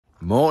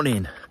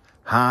Morning,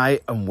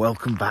 hi and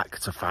welcome back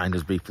to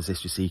FindersBeepers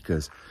History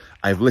Seekers.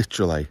 I've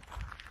literally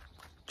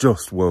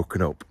just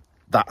woken up.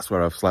 That's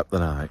where I've slept the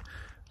night.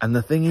 And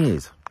the thing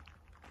is,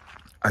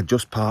 I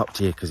just parked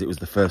here because it was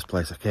the first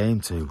place I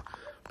came to.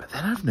 But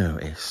then I've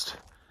noticed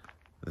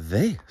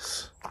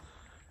this.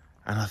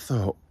 And I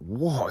thought,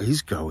 what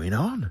is going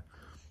on?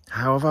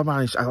 How have I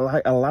managed?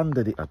 I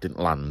landed it. I didn't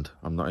land.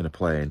 I'm not in a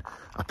plane.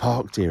 I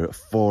parked here at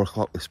 4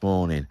 o'clock this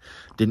morning.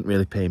 Didn't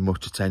really pay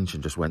much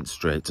attention. Just went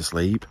straight to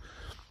sleep.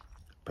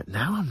 But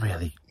now I'm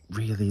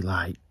really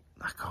like,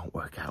 I can't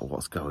work out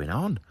what's going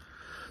on.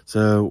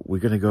 So we're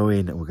going to go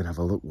in and we're going to have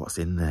a look what's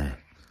in there.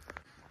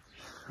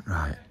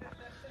 Right.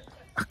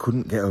 I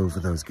couldn't get over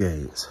those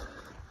gates.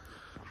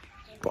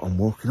 But I'm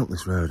walking up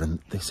this road and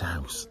this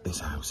house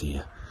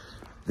here,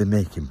 they're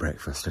making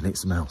breakfast and it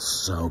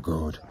smells so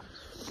good.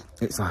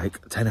 It's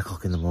like 10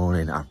 o'clock in the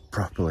morning. I've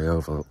properly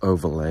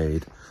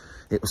overlaid.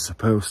 It was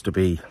supposed to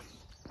be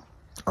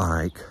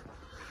like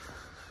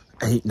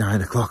 8,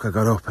 9 o'clock. I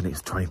got up and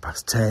it's 20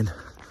 past 10.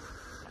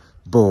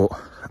 But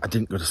I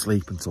didn't go to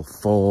sleep until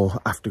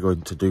 4 after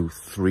going to do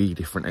 3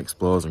 different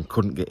explores and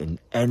couldn't get in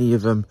any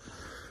of them.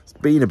 It's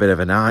been a bit of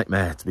a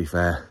nightmare, to be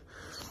fair.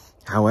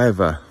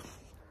 However,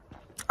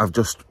 I've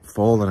just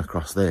fallen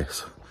across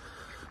this.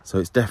 So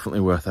it's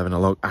definitely worth having a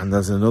look. And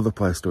there's another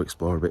place to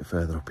explore a bit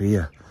further up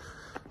here.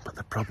 But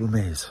the problem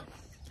is,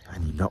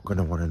 and you're not going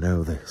to want to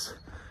know this,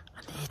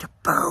 I need a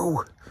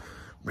bow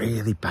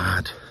really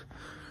bad.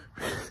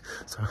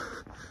 So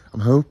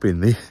I'm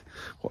hoping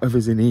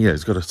whatever's in here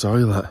has got a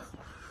toilet.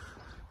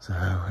 So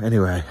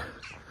anyway,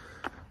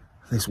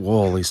 this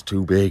wall is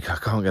too big. I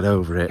can't get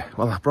over it.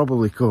 Well, I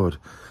probably could,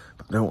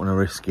 but I don't want to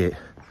risk it.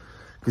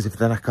 Because if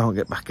then I can't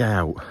get back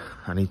out,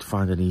 I need to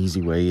find an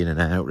easy way in and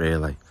out,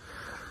 really.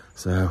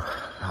 So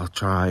I'll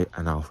try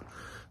and I'll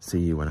see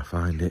you when I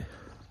find it.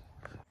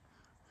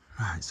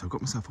 Right, so I've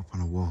got myself up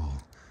on a wall.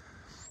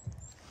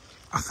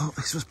 I thought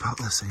this was part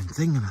of the same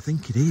thing, and I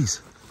think it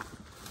is.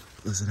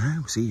 There's an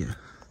house here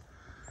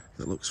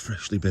that looks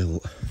freshly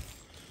built.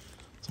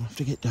 So I have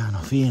to get down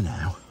off here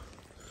now.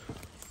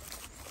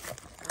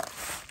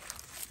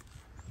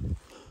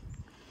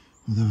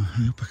 Although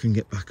I hope I can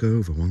get back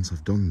over once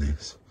I've done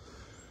this.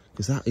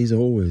 Because that is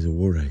always a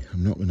worry,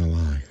 I'm not going to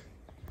lie.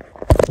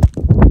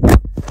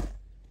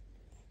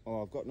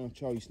 Oh, I've got no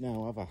choice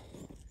now, have I?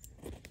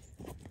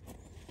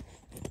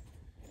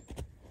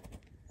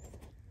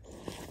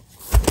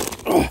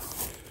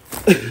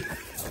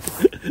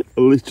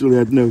 I literally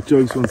had no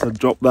choice once I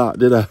dropped that,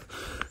 did I?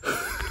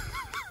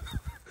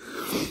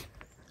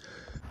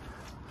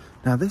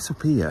 Now this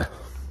up here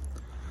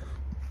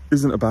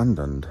isn't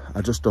abandoned.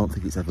 I just don't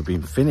think it's ever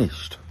been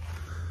finished.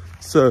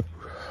 So,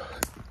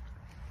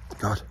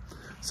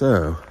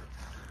 so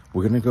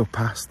we're going to go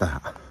past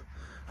that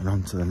and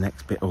on to the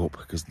next bit up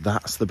because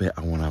that's the bit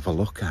I want to have a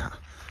look at.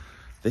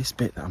 This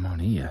bit that I'm on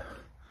here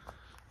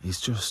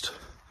is just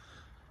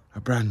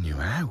a brand new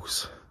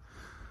house.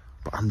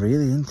 But I'm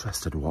really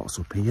interested in what's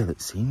up here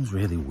that seems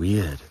really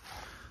weird.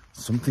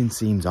 Something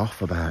seems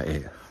off about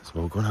it. So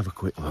we'll go and have a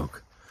quick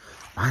look.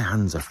 My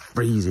hands are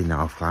freezing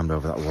now. I've climbed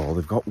over that wall.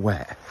 They've got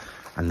wet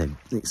and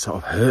it's sort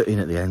of hurting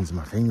at the ends of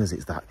my fingers.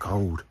 It's that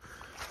cold.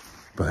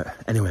 But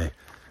anyway,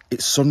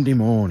 it's Sunday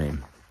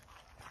morning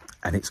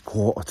and it's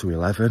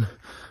 11:15.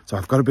 So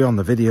I've got to be on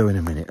the video in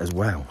a minute as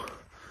well.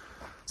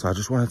 So I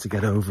just wanted to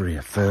get over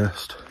here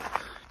first,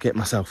 get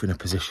myself in a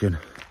position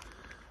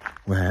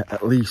where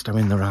at least I'm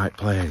in the right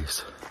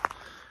place,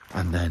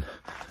 and then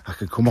I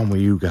could come on with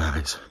you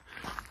guys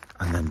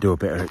and then do a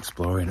bit of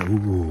exploring.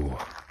 Ooh,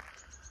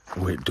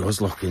 oh, it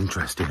does look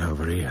interesting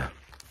over here.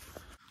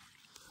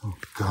 Oh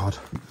God,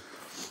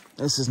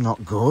 this is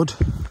not good.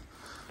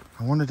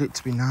 I wanted it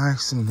to be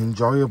nice and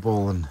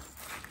enjoyable, and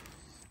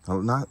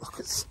look at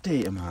the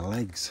state of my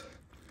legs.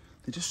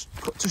 They just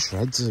cut to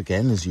shreds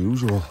again as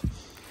usual.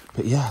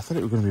 But yeah, I thought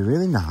it was going to be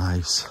really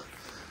nice.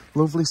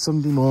 Lovely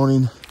Sunday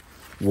morning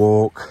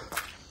walk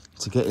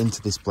to get into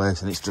this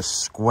place, and it's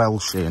just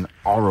squelchy and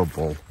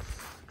horrible.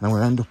 And I'm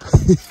going to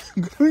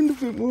end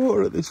up in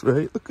water at this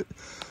rate. Look at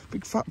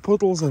big fat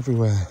puddles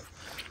everywhere.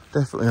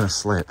 Definitely going to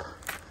slip.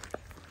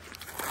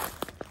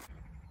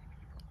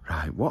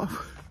 Right, what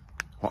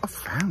I've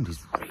found is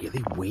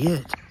really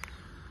weird.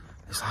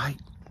 It's like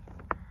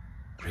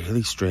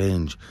really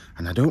strange.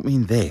 And I don't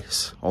mean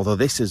this, although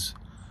this is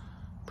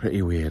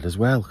pretty weird as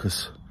well,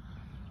 because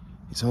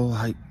it's all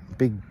like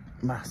big,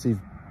 massive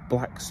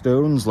black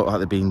stones look like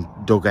they're being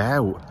dug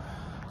out.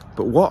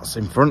 But what's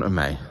in front of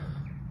me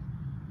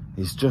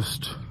is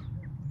just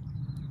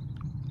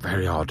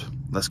very odd.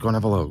 Let's go and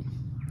have a look.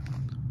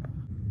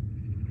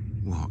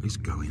 What is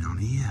going on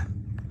here?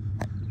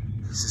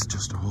 This is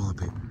just all a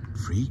bit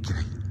freaky.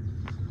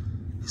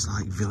 It's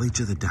like Village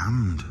of the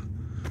Damned.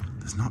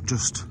 There's not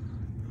just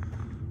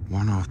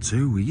 1 or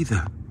 2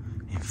 either.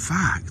 In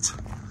fact,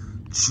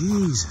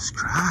 Jesus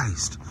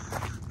Christ,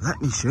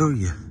 let me show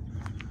you.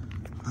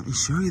 Let me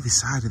show you the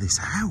side of this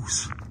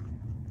house.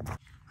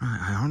 Right,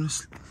 I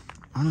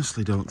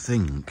honestly don't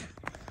think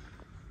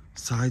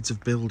sides of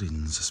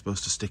buildings are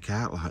supposed to stick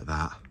out like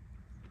that.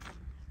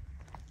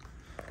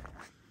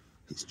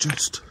 It's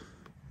just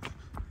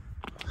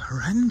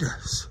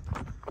horrendous.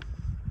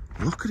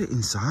 Look at it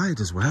inside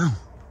as well.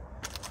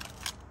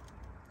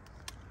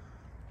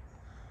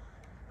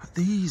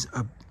 These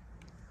are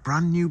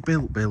brand new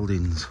built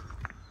buildings.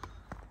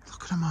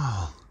 Look at them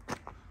all. You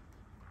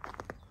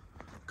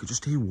could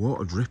just hear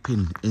water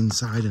dripping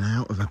inside and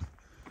out of them.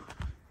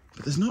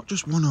 But there's not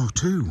just one or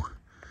two.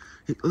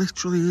 It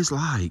literally is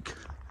like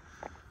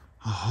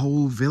a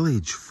whole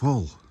village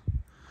full.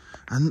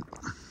 And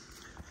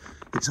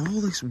it's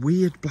all this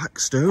weird black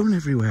stone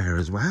everywhere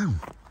as well.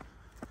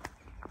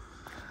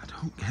 I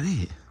don't get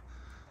it.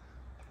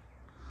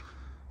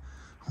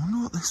 I wonder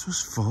what this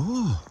was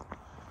for.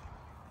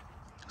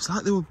 It's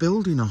like they were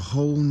building a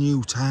whole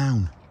new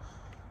town.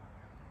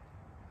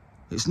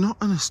 It's not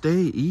an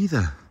estate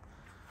either.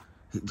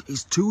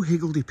 It's too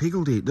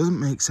higgledy-piggledy. It doesn't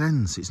make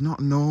sense. It's not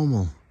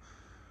normal.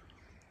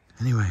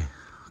 Anyway,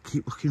 I'll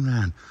keep looking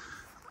around.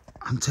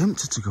 I'm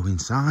tempted to go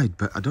inside,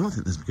 but I don't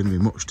think there's going to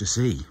be much to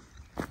see.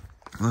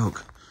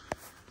 Look.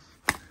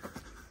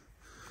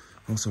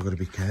 Also got to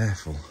be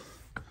careful.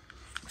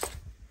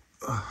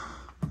 Oh.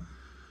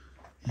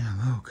 Yeah,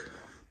 look.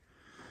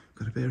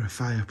 Got a bit of a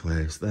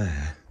fireplace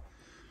there.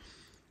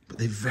 But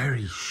they're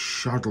very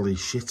shoddily,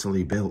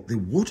 shittily built. They're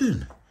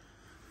wooden.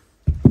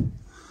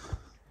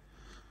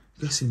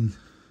 Guessing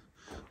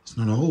it's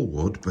not all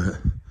wood, but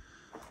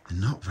they're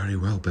not very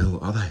well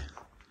built, are they?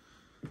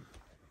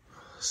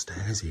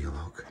 Stairs here,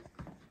 look.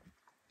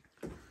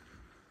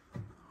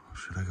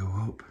 Should I go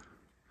up?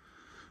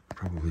 I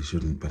probably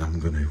shouldn't, but I'm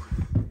going to.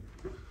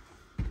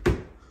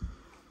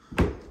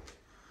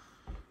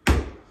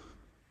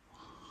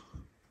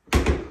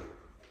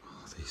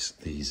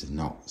 These are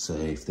not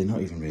safe. They're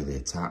not even really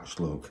attached,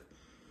 look.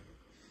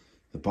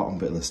 The bottom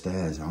bit of the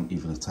stairs aren't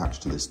even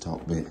attached to this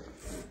top bit.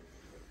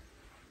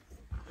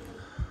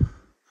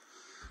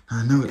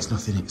 I know it's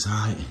nothing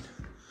exciting,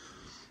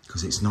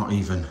 because it's not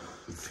even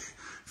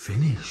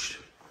finished.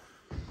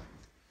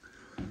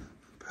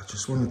 But I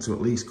just wanted to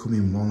at least come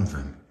in one of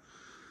them,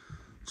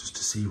 just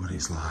to see what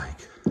it's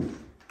like.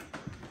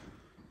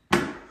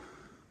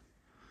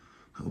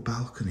 Little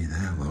balcony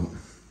there, look.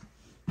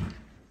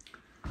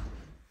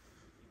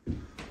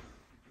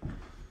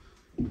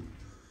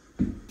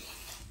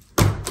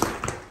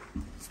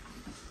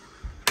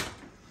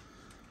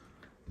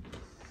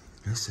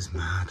 This is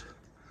mad.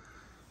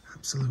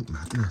 Absolute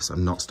madness.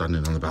 I'm not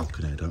standing on the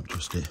balcony, I don't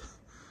trust it.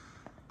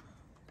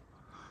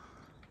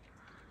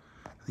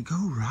 They go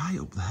right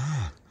up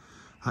there.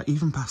 Like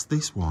even past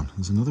this one,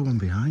 there's another one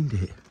behind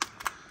it.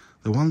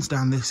 The ones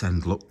down this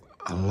end look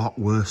a lot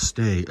worse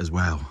state as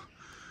well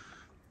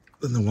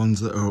than the ones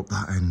that are up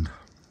that end.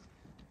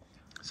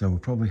 So we'll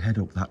probably head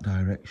up that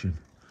direction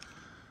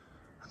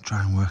and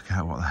try and work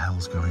out what the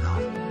hell's going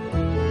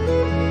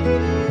on.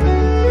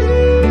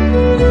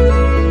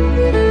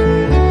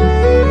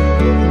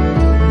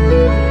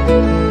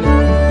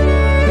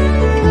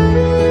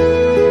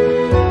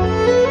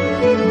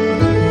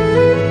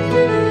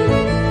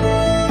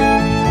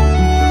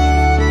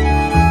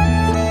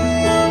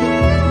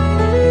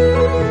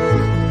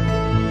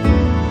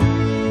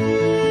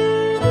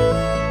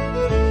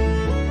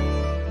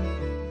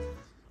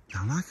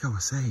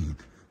 Saying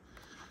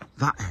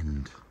that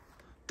end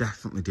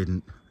definitely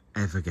didn't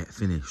ever get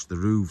finished. The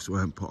roofs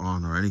weren't put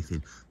on or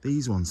anything.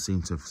 These ones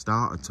seem to have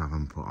started to have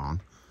them put on,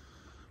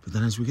 but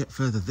then as we get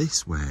further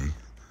this way,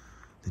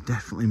 they're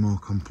definitely more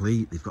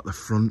complete. They've got the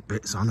front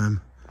bits on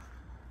them.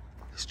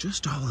 It's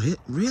just all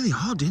really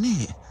odd, isn't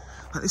it?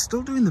 Like they're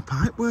still doing the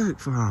pipe work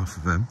for half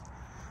of them.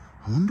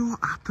 I wonder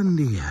what happened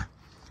here.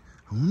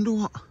 I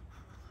wonder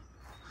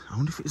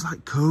if it was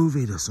like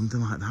COVID or something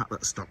like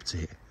that stopped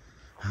it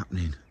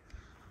happening.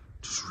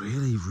 Just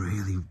really,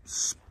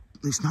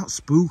 it's not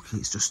spooky,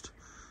 it's just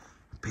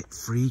a bit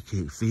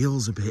freaky. It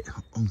feels a bit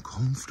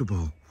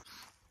uncomfortable.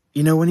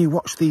 You know, when you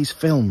watch these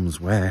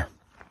films where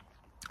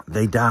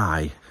they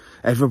die,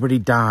 everybody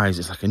dies,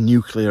 it's like a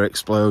nuclear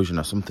explosion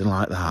or something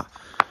like that,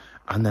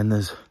 and then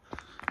there's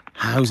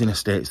housing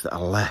estates that are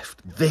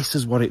left. This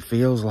is what it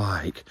feels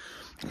like.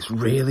 It's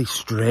really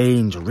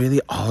strange, a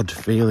really odd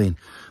feeling,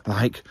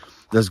 like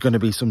there's going to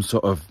be some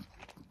sort of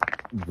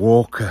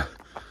walker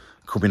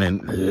coming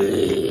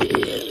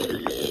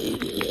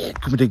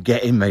to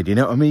get him, mate. You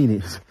know what I mean?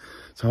 It's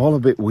all a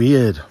bit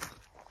weird.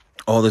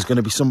 Or there's going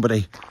to be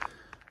somebody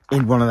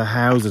in one of the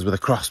houses with a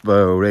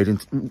crossbow ready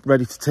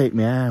to take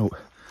me out.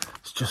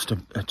 It's just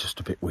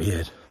a bit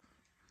weird.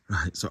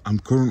 Right, so I'm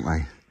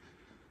currently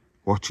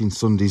watching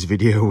Sunday's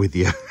video with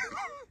you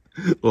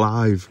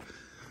live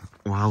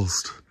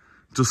whilst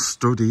just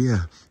stood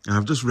here, and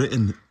I've just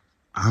written,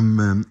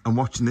 I'm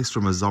watching this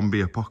from a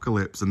zombie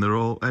apocalypse, and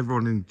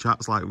everyone in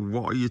chat's like,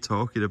 what are you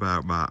talking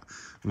about, Matt?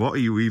 What are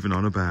you even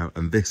on about?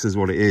 And this is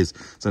what it is.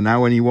 So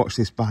now when you watch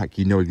this back,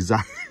 you know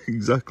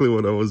exactly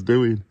what I was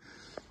doing.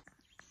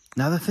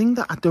 Now, the thing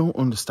that I don't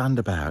understand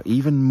about,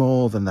 even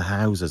more than the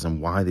houses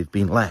and why they've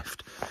been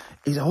left,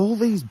 is all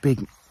these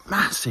big,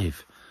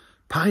 massive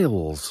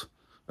piles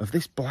of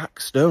this black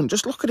stone.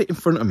 Just look at it in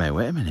front of me.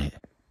 Wait a minute.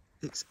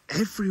 It's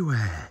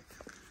everywhere.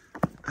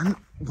 And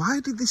why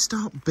did they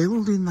start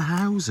building the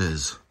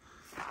houses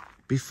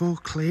before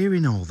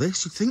clearing all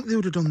this? You'd think they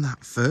would have done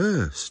that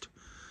first.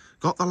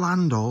 Got the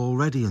land all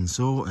ready and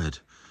sorted,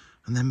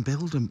 and then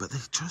build them, but they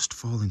just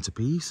fall into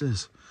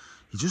pieces.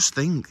 You just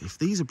think, if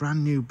these are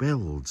brand new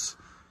builds,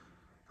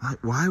 like,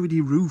 why would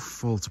your roof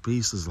fall to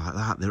pieces like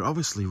that? They're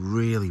obviously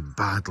really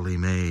badly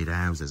made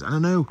houses. And I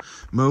know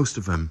most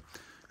of them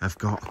have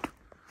got,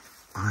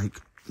 like,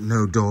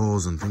 no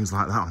doors and things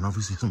like that, and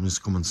obviously someone's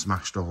come and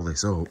smashed all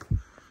this up.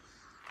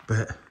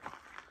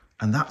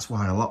 And that's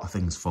why a lot of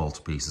things fall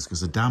to pieces,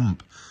 because they're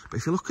damp. But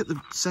if you look at the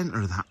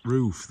centre of that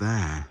roof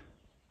there,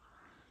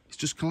 it's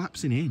just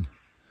collapsing in,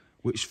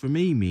 which for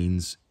me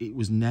means it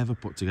was never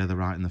put together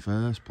right in the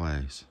first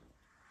place.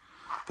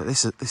 But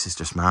this is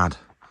just mad.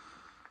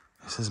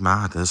 This is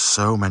mad. There's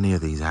so many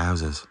of these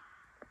houses.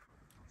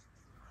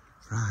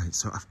 Right,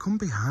 so I've come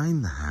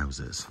behind the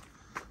houses.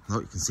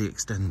 Look, you can see it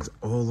extends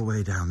all the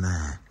way down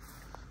there.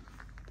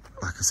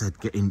 Like I said,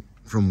 getting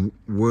from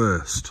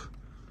worst,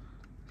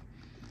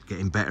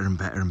 getting better and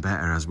better and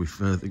better as we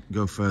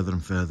go further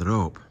and further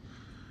up.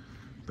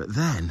 But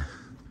then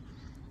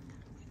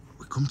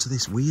we come to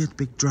this weird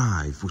big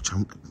drive, which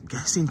I'm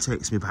guessing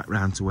takes me back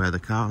round to where the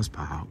car's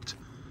parked,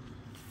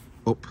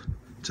 up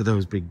to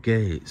those big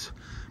gates.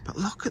 But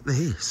look at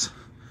this.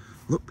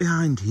 Look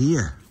behind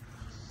here.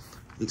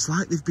 It's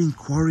like they've been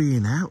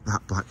quarrying out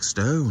that black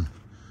stone,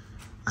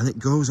 and it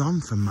goes on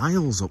for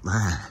miles up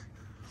there.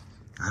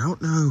 I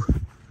don't know.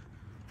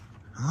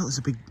 Oh,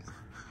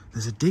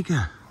 there's a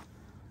digger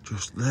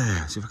just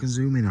there. See if I can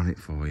zoom in on it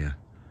for you.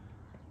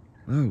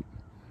 Oh,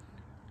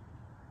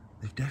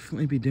 they've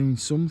definitely been doing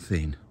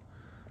something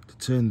to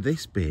turn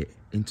this bit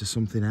into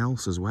something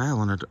else as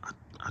well, and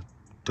I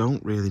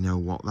don't really know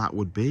what that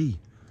would be.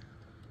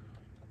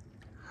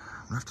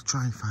 I'll have to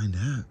try and find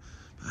out.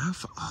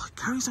 Oh, it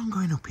carries on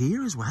going up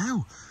here as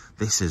well.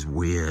 This is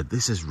weird.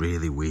 This is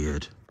really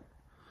weird.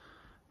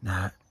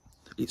 Now,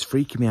 it's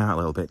freaking me out a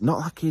little bit.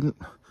 Not in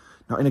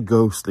a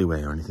ghostly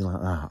way or anything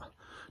like that.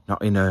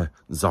 Not in a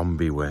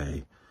zombie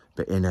way.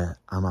 But in a,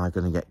 am I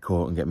going to get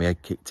caught and get my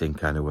head kicked in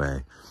kind of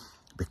way.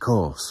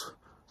 Because,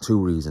 two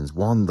reasons.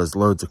 One, there's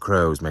loads of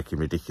crows making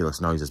ridiculous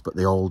noises, but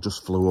they all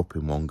just flew up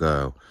in one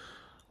go,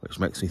 which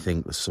makes me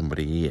think there's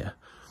somebody here.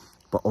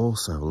 But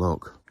also,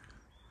 look.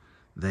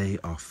 They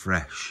are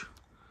fresh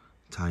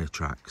tyre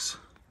tracks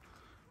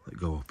that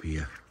go up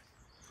here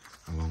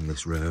along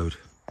this road.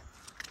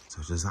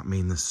 So does that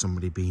mean there's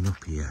somebody been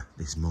up here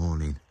this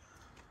morning?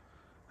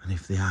 And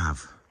if they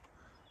have,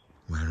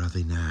 where are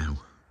they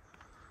now?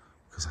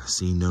 Because I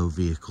see no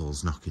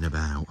vehicles knocking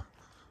about.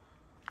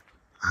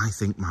 I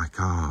think my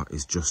car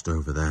is just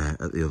over there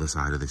at the other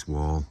side of this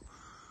wall.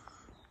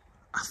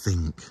 I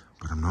think,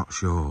 but I'm not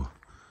sure.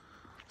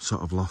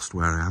 Sort of lost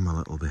where I am a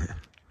little bit.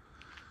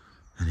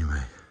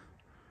 Anyway.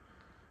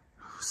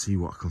 See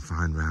what I can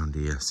find around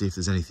here. See if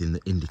there's anything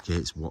that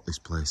indicates what this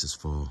place is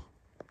for.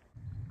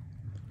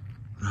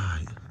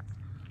 Right.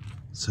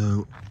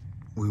 So,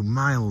 we're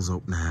miles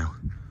up now.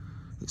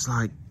 It's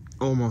like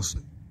almost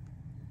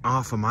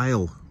half a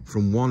mile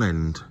from one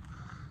end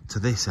to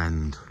this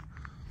end.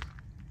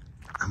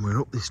 And we're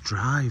up this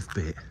drive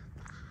bit.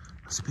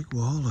 There's a big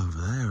wall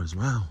over there as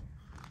well.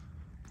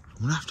 I'm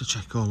going to have to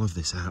check all of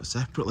this out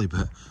separately,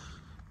 but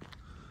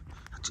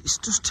it's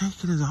just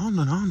taking us on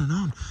and on and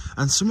on.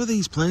 And some of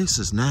these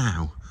places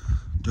now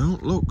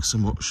don't look so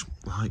much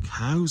like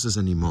houses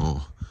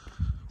anymore.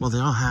 Well, they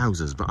are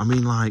houses, but I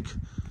mean like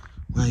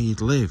where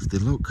you'd live. They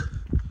look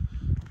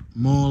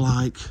more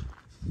like,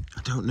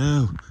 I don't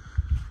know,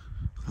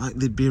 like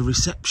there'd be a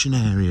reception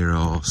area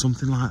or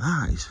something like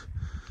that.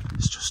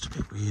 It's just a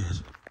bit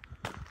weird.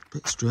 A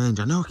bit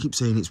strange. I know I keep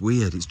saying it's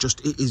weird.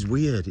 It is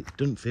weird. It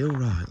doesn't feel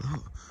right.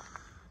 Look,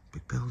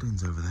 big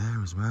buildings over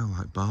there as well,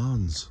 like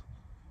barns.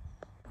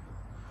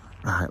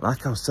 Right,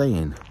 like I was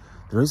saying,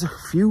 there is a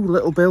few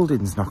little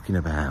buildings knocking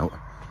about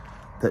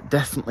that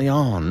definitely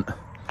aren't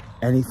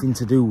anything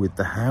to do with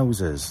the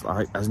houses,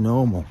 like as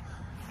normal.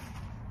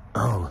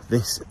 Oh,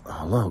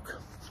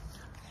 look.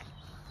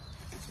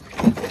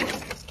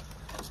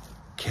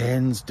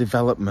 Cairns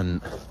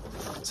Development.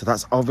 So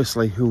that's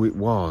obviously who it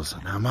was.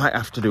 Now I might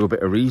have to do a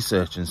bit of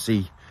research and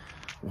see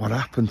what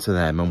happened to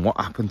them and what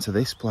happened to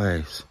this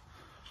place.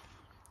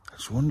 I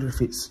just wonder if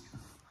it's...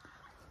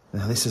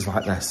 Now, this is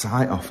like their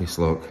site office,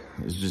 look.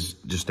 It's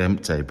just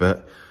empty,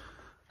 but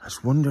I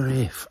just wonder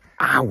if...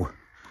 Ow!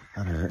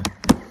 That hurt.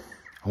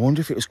 I wonder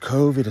if it was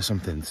COVID or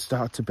something.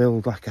 Started to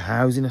build like a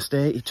housing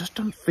estate. It just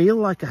doesn't feel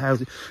like a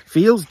housing...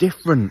 Feels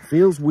different.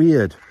 Feels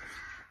weird.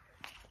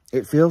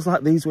 It feels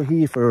like these were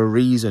here for a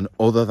reason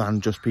other than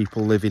just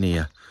people living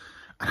here.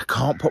 And I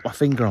can't put my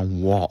finger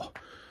on what.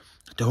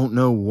 I don't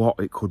know what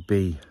it could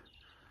be.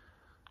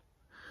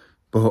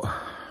 But...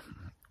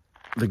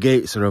 the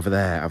gates are over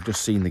there. I've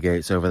just seen the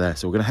gates over there.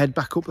 So we're going to head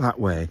back up that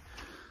way.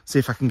 See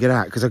if I can get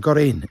out. Because I got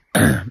in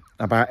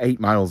about 8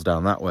 miles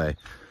down that way.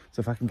 So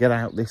if I can get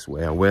out this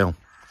way, I will.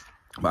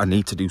 But I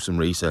need to do some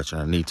research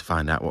and I need to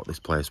find out what this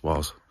place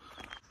was.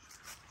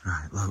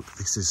 Right, look.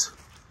 This is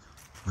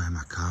where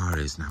my car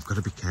is. Now, I've got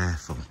to be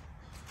careful.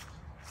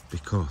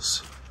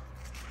 because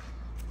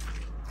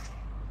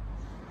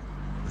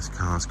there's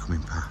cars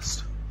coming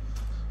past.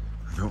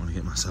 I don't want to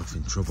get myself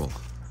in trouble.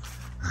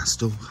 And I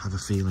still have a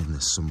feeling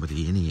there's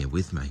somebody in here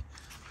with me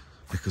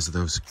because of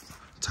those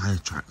tyre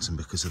tracks and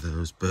because of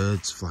those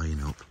birds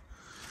flying up.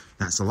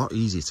 Now it's a lot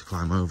easier to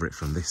climb over it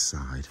from this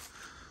side,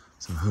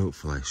 so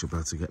hopefully I should be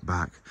able to get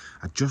back.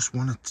 I just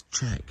wanted to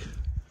check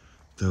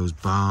those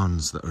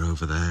barns that are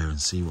over there and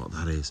see what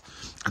that is,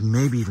 and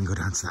maybe even go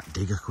down to that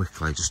digger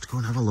quickly just to go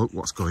and have a look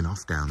what's going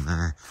off down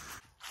there.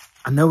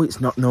 I know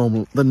it's not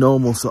the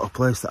normal sort of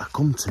place that I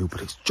come to,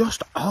 but it's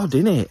just odd,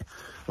 isn't it?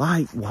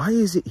 Like, why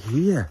is it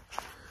here?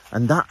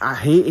 And that, I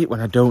hate it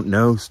when I don't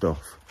know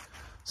stuff.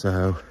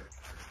 So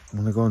I'm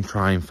gonna go and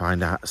try and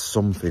find out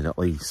something at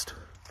least.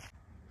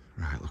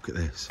 Right, look at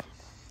this.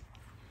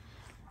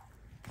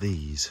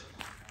 These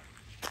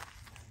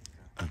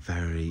are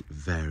very,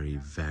 very,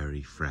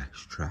 very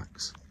fresh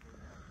tracks.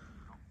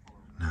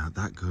 Now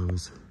that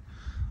goes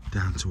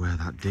down to where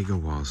that digger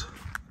was.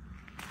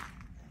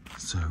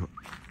 So,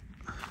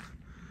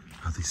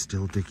 are they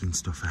still digging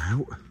stuff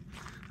out?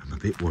 I'm a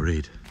bit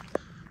worried,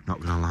 not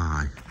gonna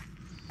lie.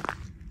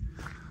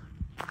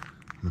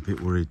 I'm a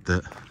bit worried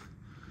that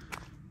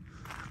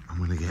I'm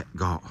gonna get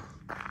got,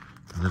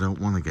 and I don't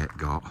want to get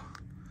got.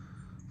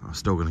 I'm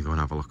still gonna go and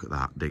have a look at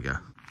that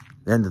digger.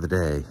 At the end of the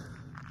day,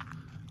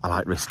 I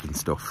like risking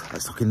stuff.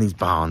 Let's look in these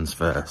barns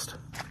first.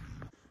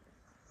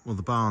 Well,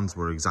 the barns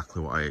were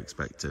exactly what I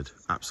expected.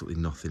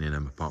 Absolutely nothing in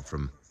them apart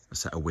from a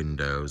set of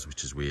windows,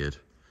 which is weird.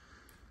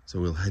 So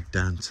we'll head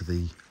down to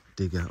the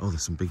digger. Oh,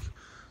 there's some big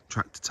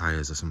tractor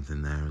tyres or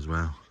something there as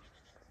well.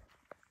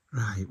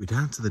 Right, we're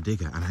down to the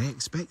digger, and I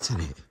expected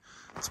it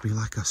to be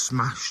like a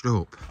smashed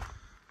up,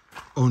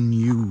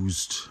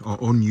 unused or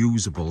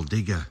unusable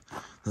digger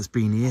that's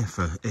been here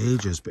for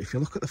ages. But if you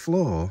look at the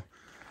floor,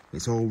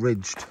 it's all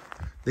ridged.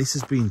 This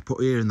has been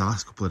put here in the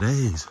last couple of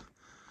days,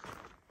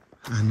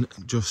 and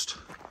just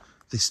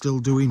they're still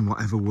doing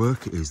whatever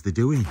work it is they're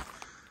doing.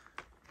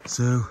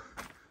 So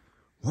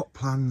what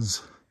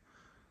plans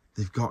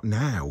they've got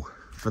now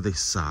for this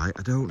site,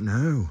 I don't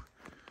know.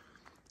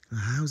 The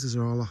houses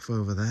are all off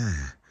over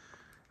there,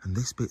 and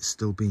this bit's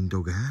still being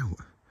dug out.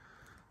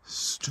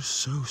 It's just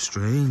so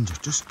strange. I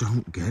just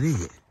don't get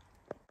it.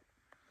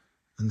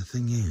 And the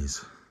thing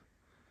is,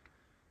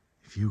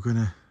 if you're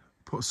gonna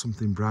put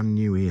something brand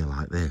new here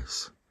like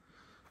this,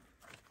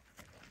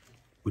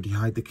 would you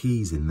hide the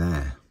keys in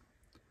there?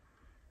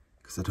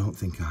 Because I don't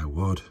think I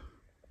would.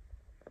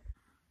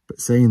 But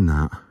saying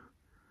that,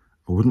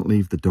 I wouldn't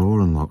leave the door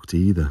unlocked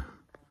either.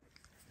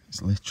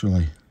 It's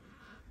literally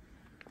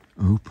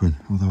open,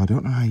 although I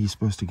don't know how you're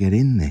supposed to get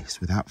in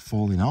this without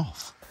falling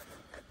off.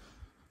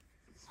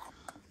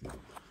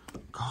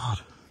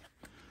 God.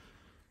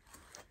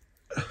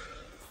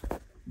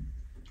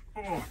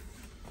 Oh,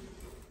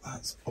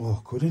 that's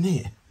awkward, isn't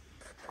it?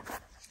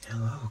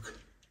 Yeah, look.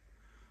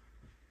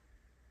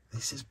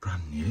 This is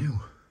brand new.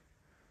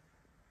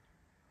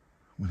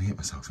 I'm gonna get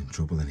myself in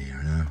trouble in here,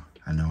 I know.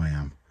 I know I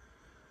am.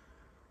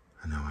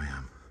 I know I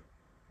am.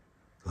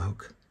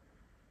 Look.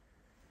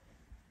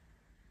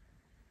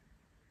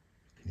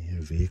 I can hear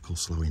a vehicle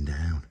slowing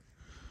down.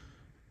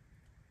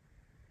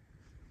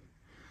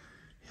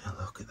 Yeah,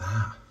 look at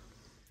that.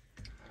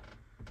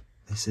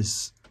 This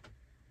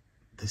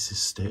is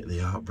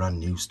state-of-the-art, brand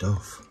new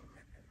stuff.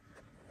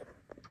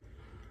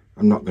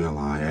 I'm not gonna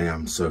lie, I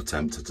am so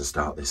tempted to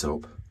start this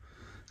up.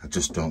 I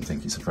just don't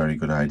think it's a very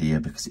good idea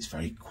because it's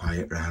very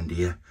quiet around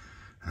here,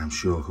 and I'm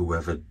sure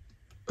whoever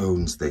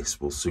owns this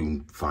will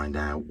soon find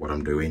out what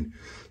I'm doing.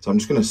 So I'm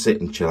just gonna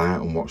sit and chill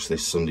out and watch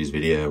this Sunday's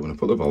video. I'm gonna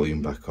put the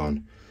volume back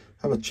on,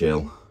 have a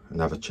chill, and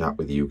have a chat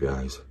with you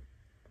guys.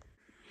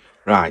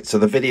 Right, so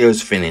the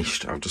video's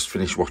finished. I've just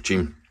finished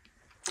watching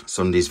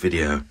Sunday's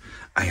video.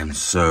 I am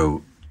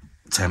so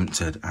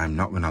tempted, I'm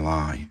not gonna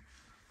lie.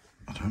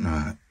 I don't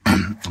know.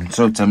 I'm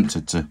so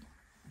tempted to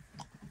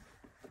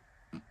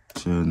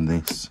turn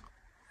this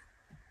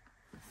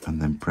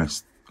and then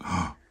press.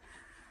 Oh.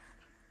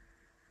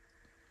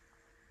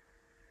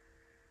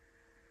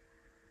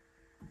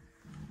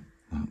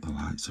 Look, the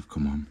lights have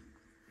come on.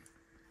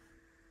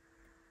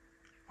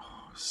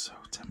 Oh, so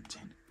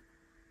tempting.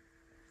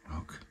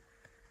 Look.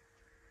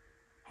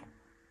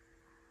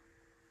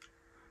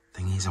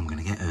 Thing is, I'm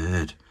gonna get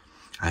heard.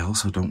 I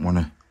also don't want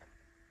to.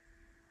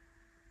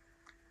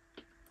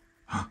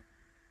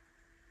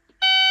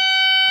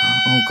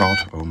 Oh God,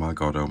 oh my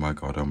God, oh my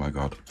God, oh my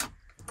God.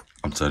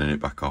 I'm turning it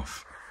back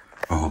off.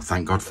 Oh,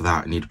 thank God for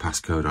that. I need a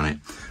passcode on it.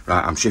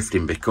 Right, I'm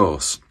shifting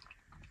because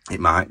it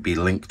might be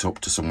linked up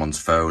to someone's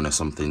phone or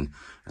something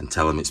and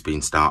tell them it's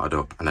been started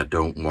up, and I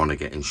don't want to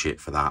get in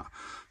shit for that.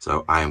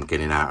 So I am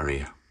getting out of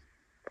here.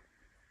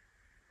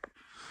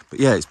 But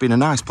yeah, it's been a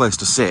nice place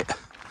to sit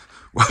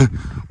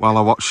while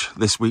I watch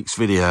this week's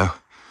video,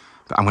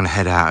 but I'm going to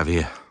head out of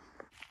here.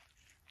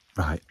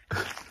 Right,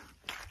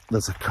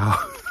 there's a car.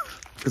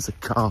 There's a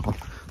car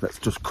that's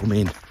just come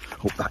in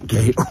up that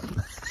gate.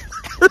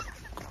 Oh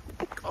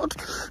God,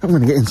 I'm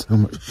going to get in so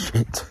much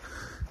shit.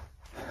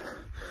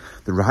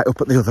 They're right up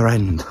at the other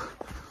end.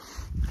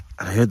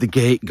 And I heard the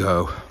gate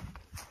go.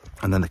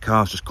 And then the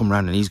car's just come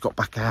round and he's got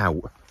back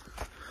out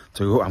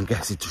to go, I'm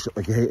guessing, to shut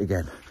the gate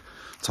again,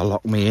 to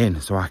lock me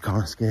in so I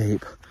can't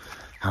escape.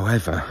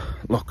 However,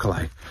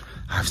 luckily,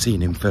 I've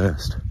seen him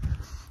first.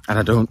 And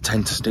I don't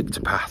tend to stick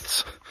to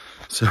paths.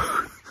 So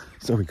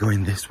we're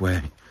going this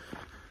way.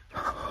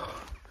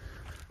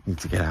 Need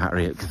to get out of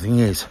here. The thing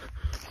is,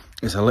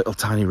 it's a little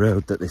tiny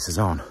road that this is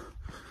on.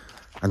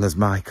 And there's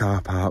my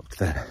car parked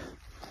there.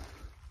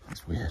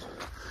 That's weird.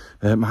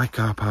 My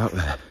car parked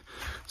there.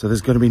 So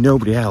there's going to be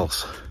nobody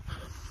else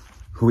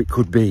who it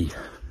could be.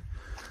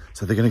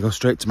 So they're going to go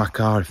straight to my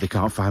car if they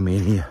can't find me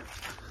in here.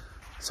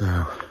 So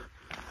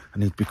I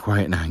need to be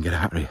quiet now and get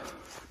out of here.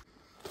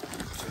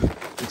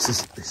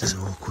 This is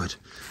awkward.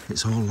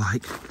 It's all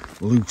like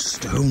loose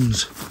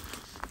stones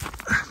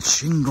and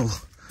shingle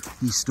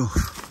and stuff.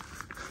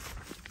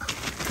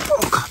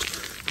 Oh God.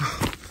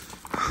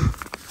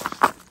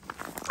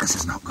 This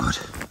is not good.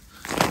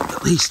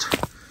 At least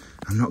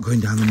I'm not going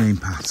down the main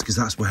paths, because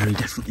that's where he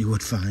definitely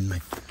would find me.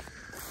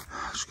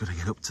 I've just got to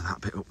get up to that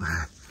bit up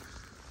there.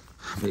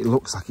 It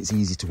looks like it's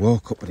easy to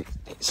walk up, but it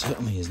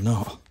certainly is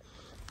not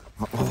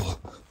at all.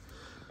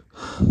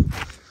 Bloody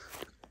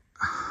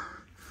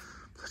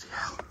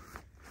hell.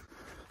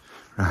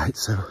 Right,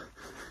 so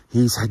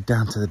he's head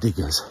down to the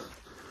diggers.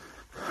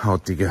 Oh,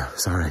 digger,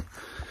 sorry.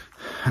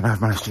 And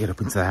I've managed to get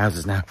up into the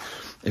houses now.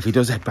 If he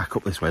does head back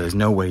up this way, there's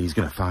no way he's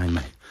going to find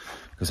me,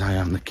 because I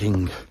am the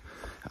king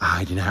at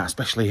hiding out,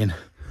 especially in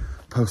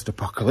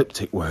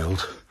post-apocalyptic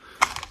world.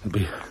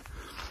 There'd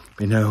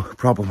be no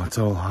problem at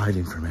all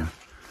hiding from him.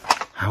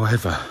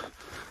 However,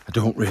 I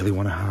don't really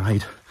want to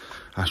hide.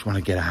 I just want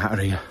to get out of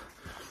here,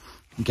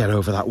 get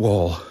over that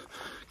wall,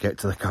 get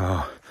to the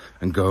car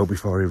and go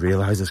before he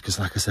realises, because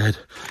like I said,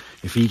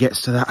 if he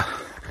gets to that,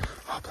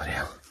 oh bloody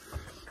hell,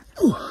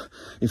 ooh,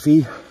 if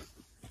he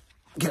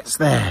gets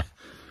there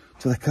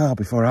to the car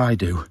before I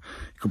do,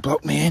 he could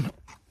block me in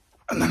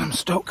and then I'm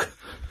stuck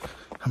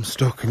and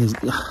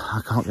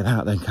I can't get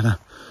out then, can I?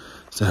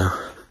 So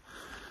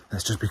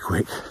let's just be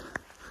quick.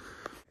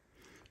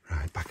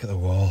 Right, back at the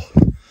wall.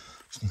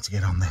 Just need to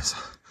get on this,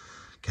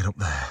 get up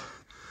there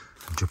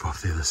and jump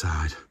off the other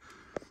side.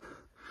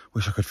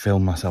 Wish I could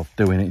film myself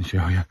doing it and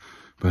show you,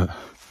 but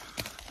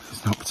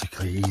it's not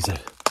particularly easy.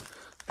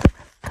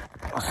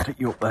 I'll stick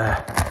you up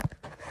there.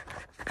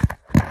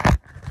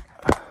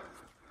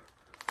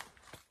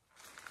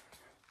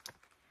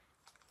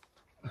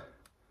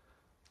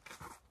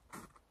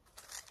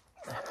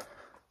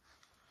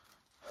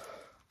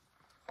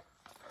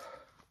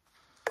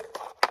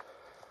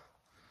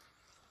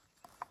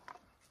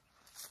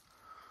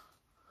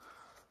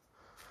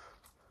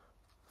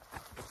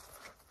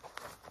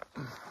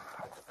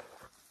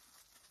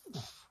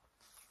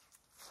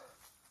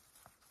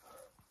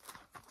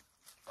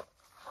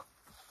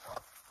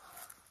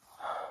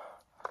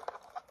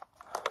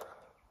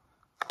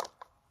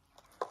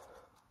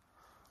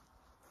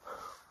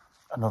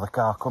 Another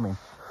car coming.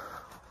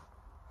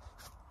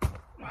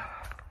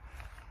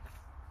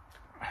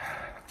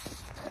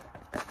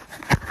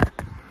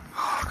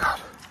 Oh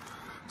God,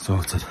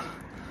 sorted.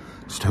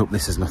 Just hope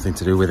this has nothing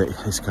to do with it.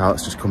 This car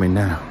that's just coming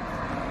now.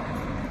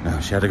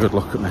 No, she had a good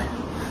look at me.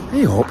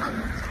 Hey up,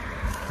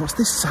 what's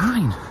this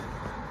sign?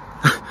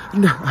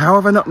 How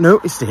have I not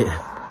noticed it?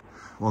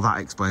 Well, that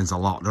explains a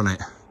lot, doesn't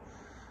it?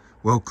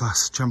 World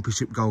class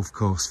championship golf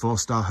course,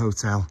 4-star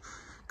hotel,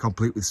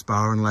 complete with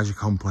spa and leisure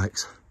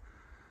complex.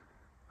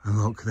 And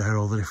look, there are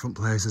all the different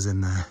places in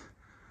there.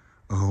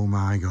 Oh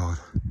my God.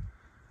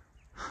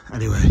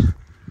 Anyway,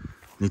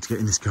 need to get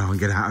in this car and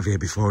get out of here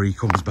before he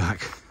comes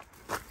back.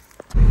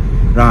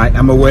 Right,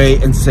 I'm away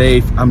and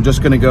safe. I'm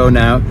just going to go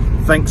now.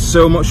 Thanks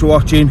so much for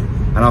watching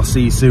and I'll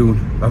see you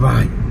soon.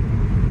 Bye-bye.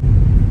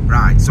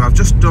 Right, so I've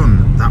just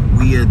done that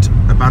weird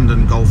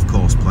abandoned golf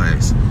course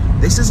place.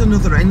 This is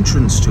another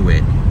entrance to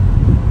it.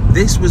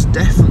 This was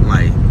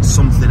definitely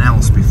something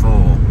else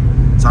before.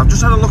 So I've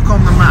just had a look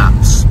on the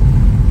maps.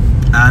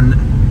 And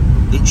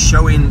it's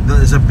showing that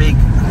there's a big,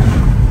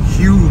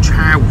 huge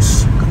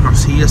house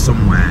across here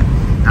somewhere.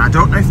 Now, I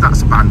don't know if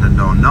that's abandoned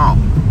or not.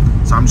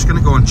 So I'm just going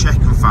to go and check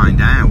and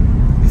find out.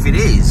 If it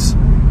is,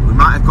 we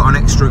might have got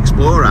an extra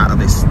explorer out of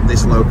this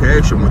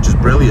location, which is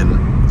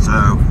brilliant.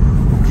 So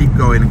we'll keep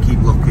going and keep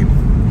looking.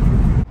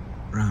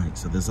 Right,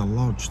 so there's a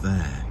lodge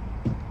there,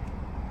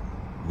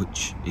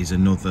 which is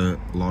another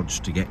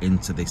lodge to get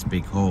into this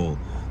big hall.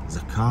 There's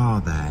a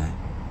car there.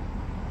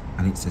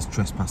 And it says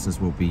trespassers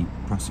will be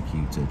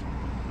prosecuted.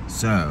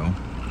 So,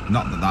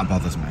 not that that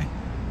bothers me,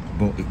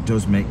 but it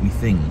does make me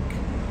think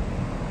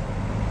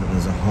that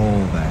there's a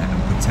hole there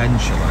and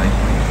potentially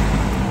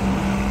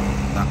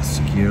that's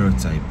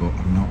security, but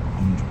I'm not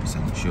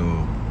 100% sure.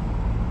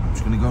 I'm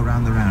just going to go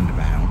around the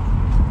roundabout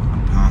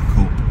and park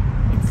up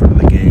in front of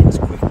the gates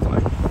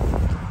quickly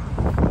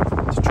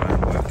to try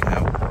and work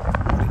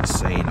out what it's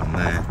saying on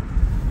there.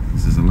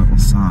 This is a little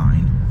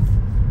sign.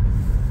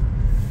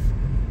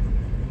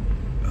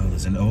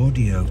 There's an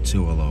audio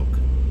tour, look.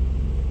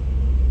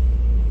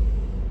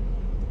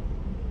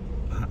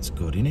 That's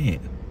good, isn't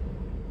it?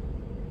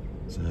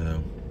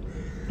 So,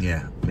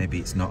 Yeah, maybe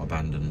it's not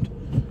abandoned,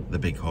 the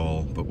big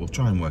hall, but we'll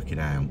try and work it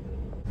out.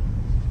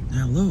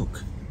 Now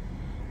look,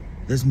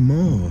 there's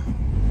more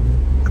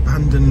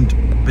abandoned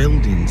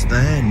buildings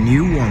there,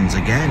 new ones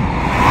again.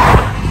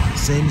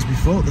 Same as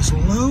before, there's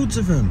loads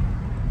of them.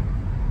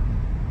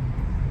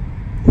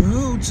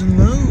 Loads and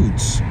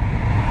loads.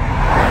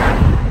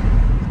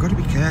 I've got to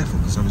be careful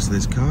because obviously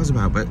there's cars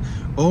about, but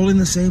all in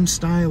the same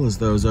style as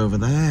those over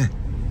there.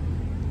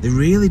 They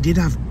really did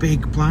have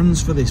big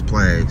plans for this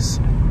place.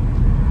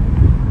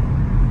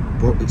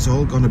 But it's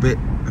all gone a bit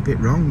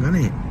wrong,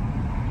 hasn't it?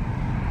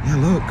 Yeah,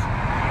 look.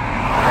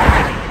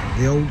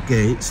 The old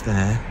gates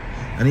there.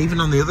 And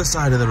even on the other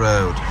side of the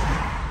road.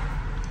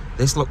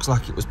 This looks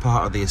like it was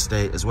part of the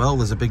estate as well.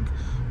 There's a big,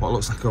 what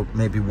looks like a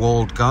maybe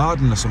walled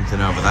garden or something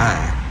over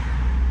there.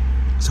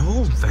 It's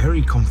all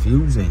very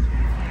confusing.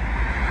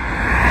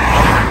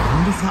 I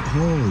wonder if that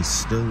hall is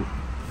still...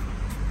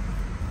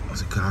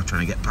 There's a car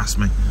trying to get past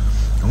me.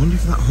 I wonder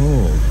if that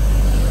hall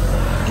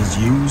is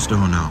used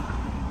or not.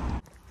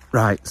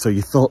 Right, so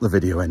you thought the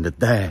video ended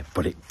there,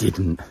 but it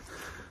didn't.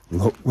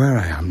 Look where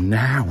I am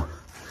now.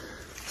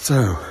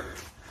 So,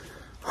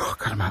 oh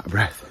God, I'm out of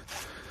breath.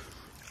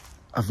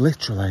 I've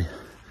literally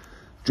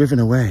driven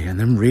away and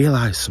then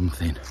realised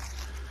something.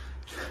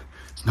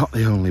 It's not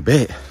the only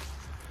bit.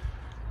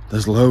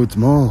 There's loads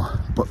more,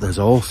 but there's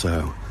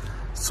also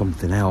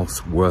something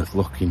else worth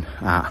looking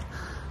at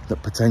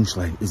that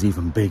potentially is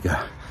even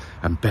bigger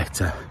and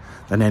better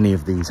than any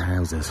of these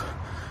houses.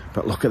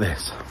 But look at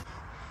this.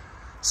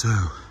 So,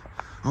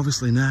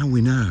 obviously now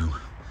we know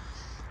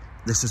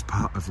this is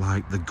part of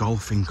like the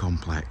golfing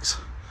complex,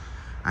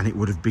 and it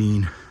would have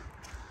been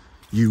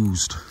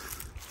used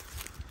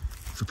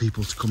for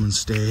people to come and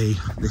stay.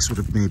 This would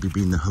have maybe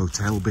been the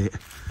hotel bit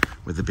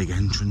with the big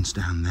entrance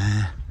down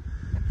there.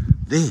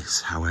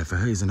 This,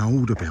 however, is an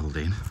older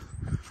building,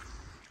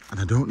 and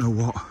I don't know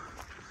what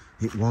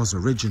it was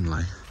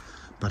originally,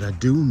 but I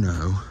do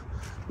know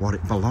what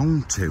it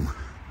belonged to,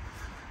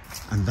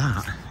 and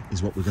that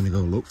is what we're going to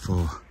go look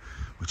for,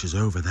 which is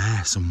over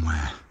there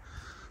somewhere.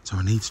 So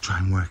I need to try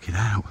and work it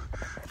out.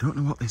 I don't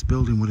know what this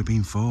building would have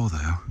been for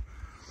though,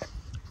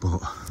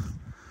 but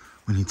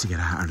we need to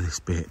get out of this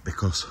bit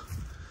because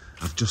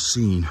I've just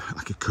seen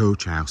like a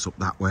coach house up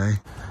that way.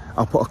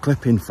 I'll put a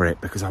clip in for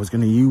it because I was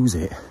going to use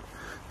it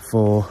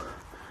for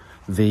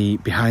the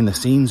behind the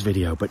scenes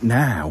video, but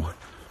now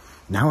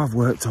I've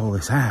worked all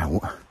this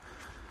out,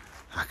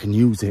 I can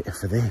use it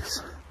for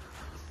this.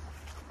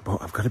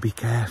 But I've got to be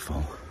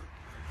careful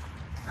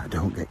I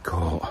don't get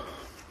caught.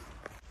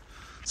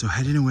 So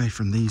heading away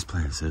from these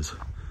places,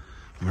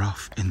 we're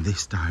off in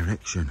this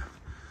direction.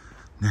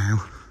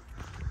 Now,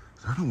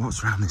 I don't know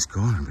what's around this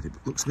corner, but it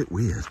looks a bit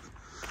weird.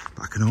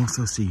 But I can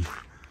also see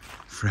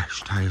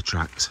fresh tyre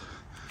tracks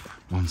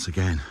once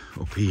again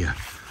up here,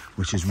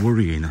 which is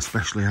worrying,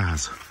 especially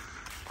as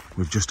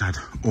we've just had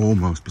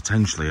almost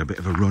potentially a bit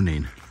of a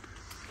run-in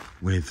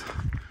with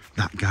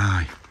that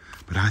guy.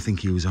 But I think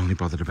he was only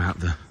bothered about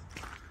the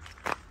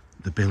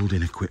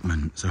building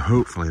equipment. So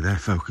hopefully they're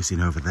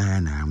focusing over there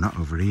now, not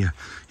over here.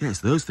 Yeah, it's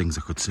those things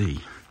I could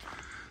see.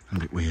 A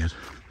bit weird.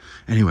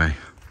 Anyway,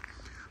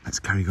 let's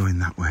carry going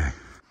that way.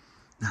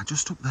 Now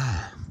just up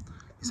there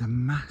is a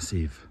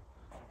massive,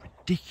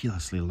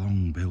 ridiculously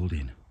long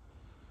building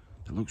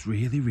that looks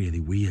really, really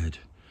weird.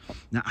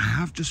 Now I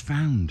have just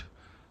found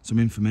some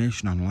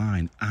information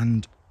online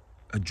and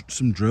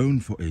some drone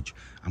footage.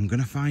 I'm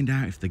going to find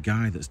out if the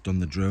guy that's done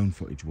the drone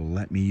footage will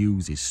let me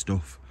use his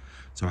stuff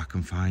so I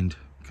can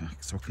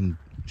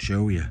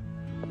show you.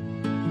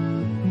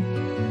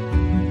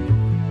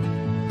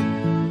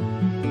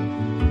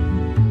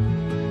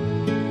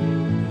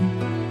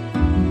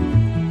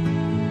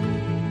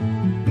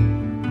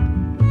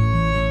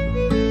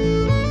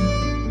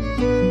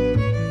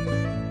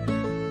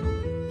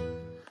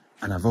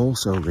 And I've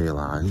also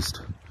realised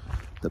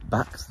that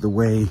back the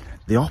way,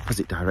 the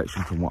opposite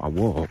direction from what I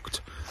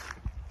walked,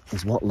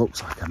 is what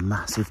looks like a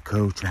massive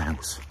coach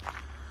house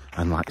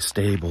and like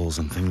stables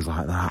and things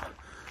like that.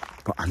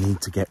 But I need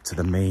to get to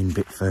the main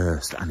bit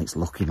first, and it's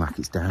looking like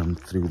it's down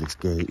through this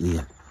gate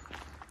here.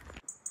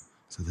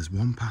 So there's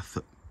one path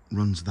that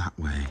runs that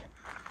way.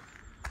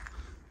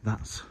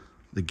 That's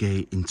the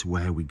gate into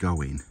where we're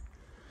going.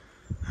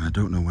 And I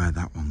don't know where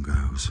that one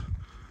goes,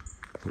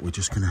 but we're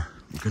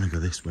gonna go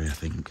this way, I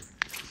think.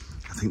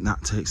 I think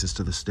that takes us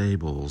to the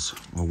stables,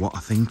 or what I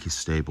think is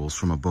stables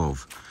from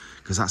above,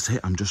 because that's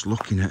it. I'm just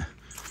looking at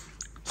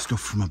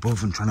stuff from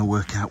above and trying to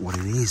work out what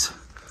it is.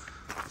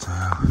 So,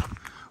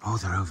 oh,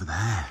 they're over there.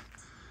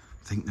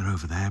 I think they're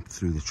over there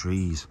through the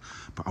trees,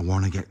 but I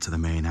want to get to the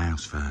main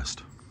house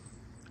first.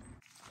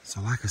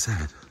 So like I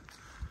said,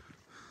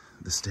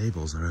 the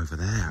stables are over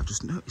there. I've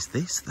just noticed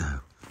this though.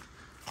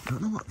 I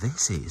don't know what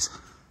this is.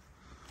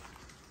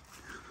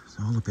 It's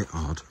all a bit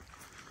odd.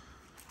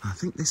 I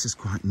think this is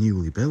quite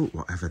newly built,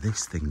 whatever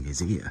this thing is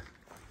here.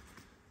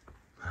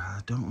 But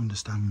I don't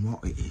understand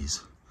what it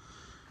is.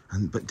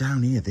 But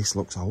down here, this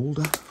looks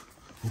older.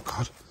 Oh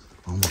God,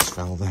 almost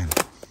fell then.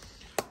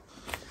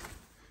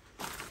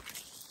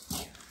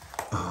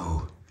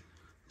 Oh,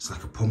 it's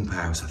like a pump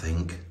house, I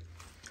think.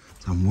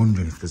 So I'm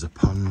wondering if there's a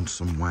pond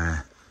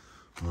somewhere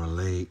or a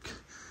lake.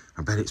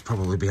 I bet it's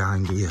probably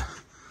behind here,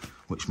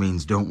 which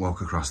means don't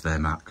walk across there,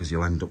 Matt, because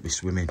you'll end up be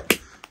swimming,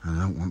 and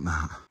I don't want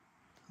that.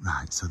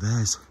 Right, so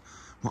there's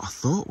what I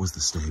thought was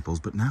the stables,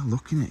 but now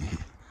looking at it,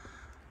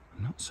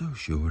 I'm not so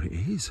sure it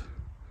is.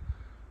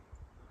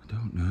 I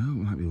don't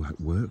know, it might be like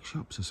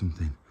workshops or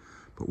something.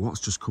 But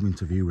what's just come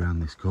into view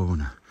round this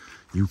corner,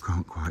 you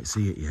can't quite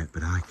see it yet,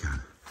 but I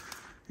can,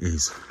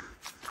 is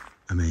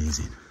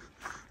amazing.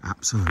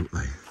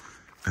 Absolutely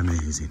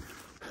amazing.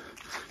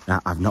 Now,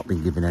 I've not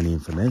been given any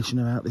information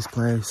about this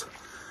place.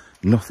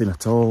 Nothing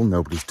at all.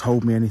 Nobody's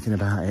told me anything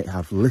about it.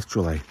 I've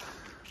literally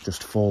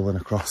just fallen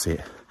across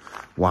it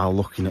while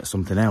looking at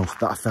something else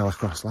that I fell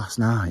across last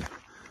night.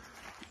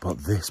 But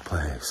this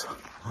place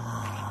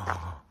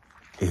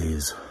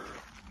is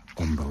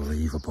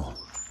unbelievable.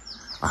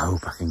 I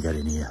hope I can get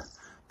in here.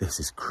 This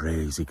is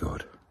crazy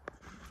good.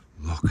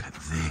 Look at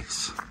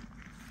this.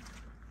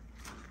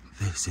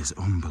 This is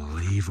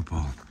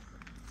unbelievable.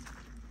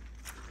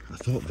 I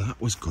thought that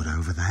was good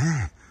over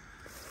there.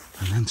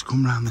 And then to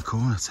come round the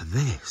corner to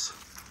this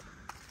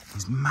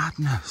is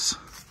madness.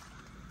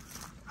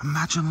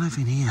 Imagine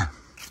living here.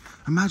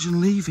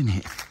 Imagine leaving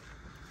it.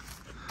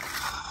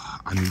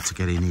 I need to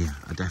get in here.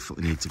 I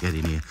definitely need to get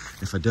in here.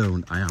 If I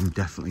don't, I am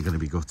definitely going to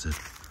be gutted.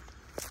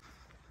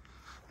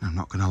 I'm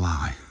not going to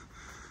lie.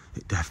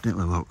 It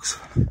definitely looks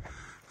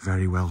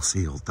very well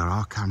sealed. There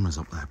are cameras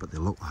up there, but they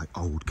look like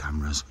old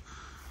cameras.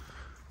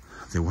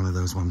 They're one of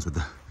those ones with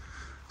the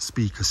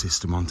speaker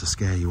system on to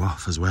scare you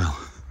off as well.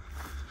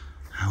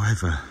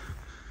 However,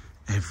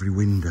 every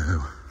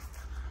window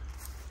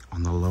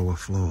on the lower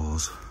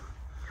floors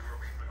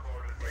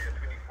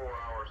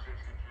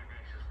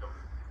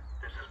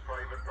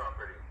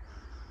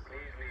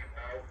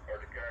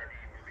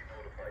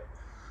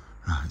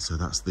right, so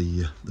that's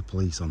the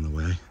police on the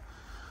way.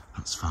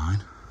 That's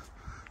fine,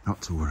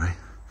 not to worry,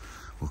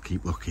 we'll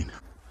keep looking.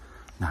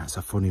 Now it's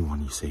a funny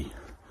one, you see,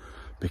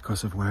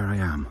 because of where I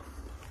am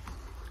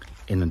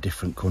in a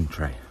different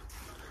country.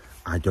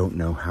 I don't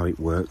know how it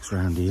works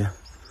around here.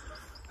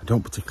 I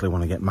don't particularly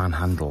want to get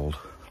manhandled.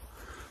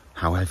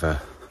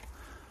 However,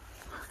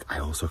 I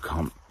also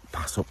can't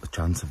pass up the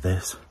chance of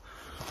this.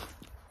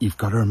 You've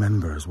got to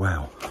remember as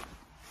well,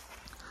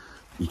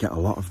 you get a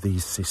lot of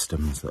these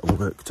systems that are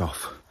worked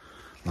off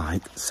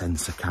like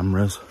sensor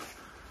cameras,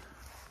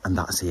 and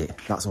that's it.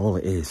 That's all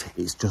it is.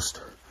 It's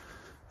just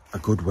a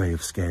good way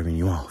of scaring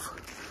you off.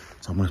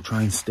 So I'm going to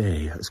try and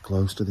stay as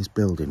close to this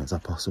building as I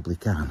possibly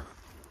can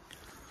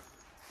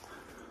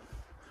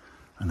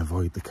and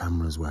avoid the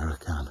cameras where I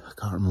can. I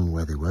can't remember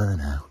where they were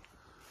now.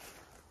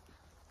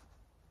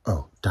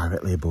 Oh,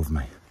 directly above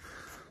me.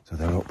 So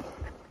they're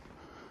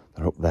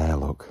up there,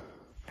 look.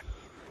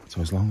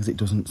 So as long as it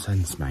doesn't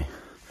sense me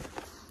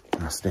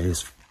and I stay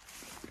as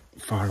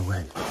far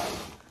away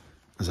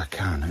as I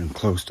can and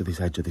close to this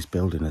edge of this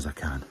building as I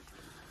can,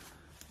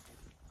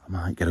 I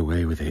might get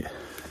away with it.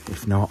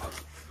 If not,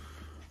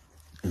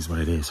 it is what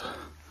it is.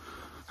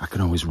 I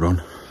can always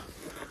run,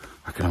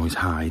 I can always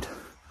hide,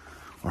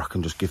 or I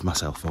can just give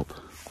myself up.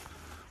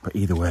 But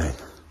either way,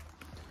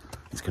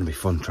 it's going to be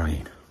fun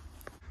trying.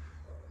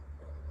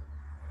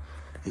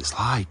 It's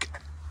like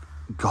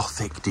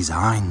Gothic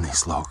design,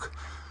 this look.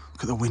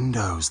 Look at the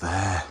windows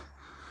there.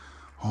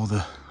 All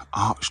the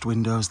arched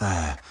windows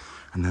there.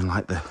 And then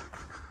like the,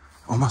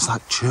 almost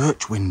like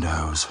church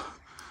windows.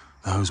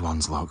 Those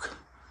ones, look.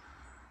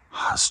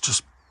 It's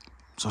just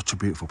such a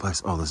beautiful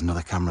place. Oh, there's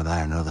another camera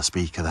there, another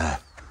speaker there.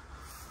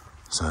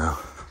 So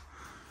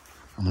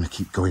I'm going to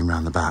keep going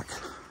round the back.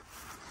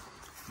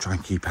 Try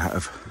and keep out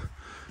of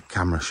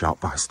camera shot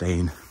by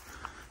staying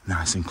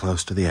nice and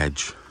close to the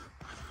edge.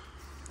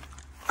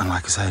 And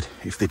like I said,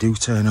 if they do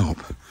turn up,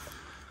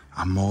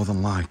 I'm more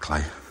than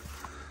likely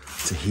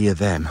to hear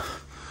them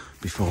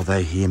before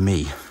they hear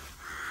me.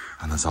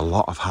 And there's a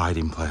lot of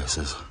hiding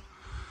places.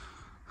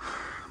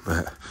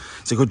 But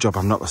it's a good job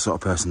I'm not the sort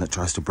of person that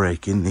tries to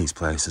break in these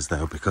places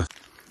though, because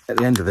at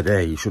the end of the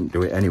day, you shouldn't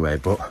do it anyway.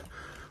 But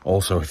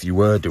also, if you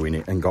were doing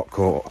it and got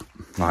caught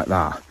like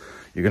that,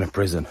 you're going to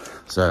prison.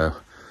 So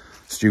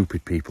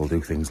stupid people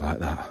do things like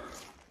that.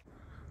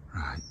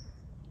 Right.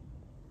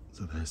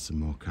 So there's some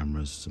more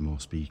cameras, some more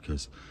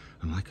speakers.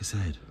 And like I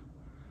said,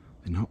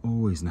 they're not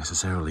always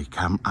necessarily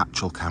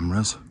actual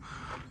cameras.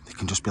 They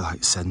can just be like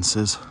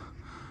sensors.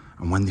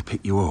 And when they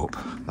pick you up,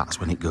 that's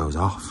when it goes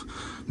off.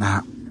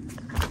 Now,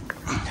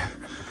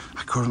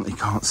 I currently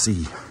can't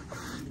see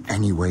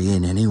any way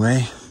in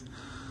anyway.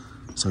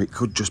 So it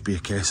could just be a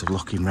case of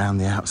looking around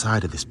the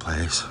outside of this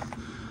place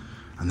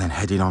and then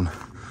heading on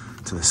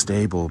to the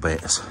stable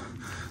bits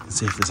and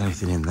see if there's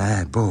anything in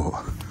there. But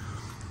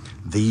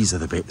these are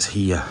the bits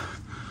here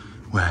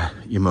where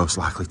you're most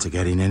likely to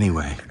get in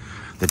anyway.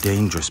 The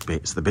dangerous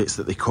bits, the bits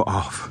that they cut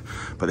off,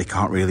 but they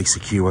can't really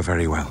secure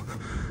very well.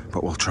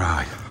 But we'll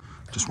try.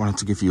 Just wanted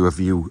to give you a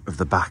view of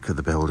the back of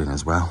the building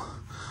as well.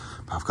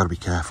 But I've got to be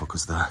careful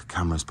because the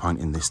camera's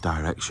pointing this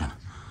direction.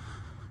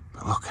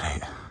 But look at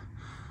it.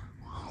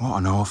 What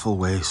an awful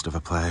waste of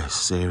a place,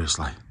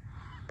 seriously.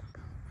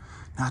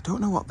 Now, I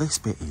don't know what this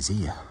bit is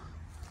here.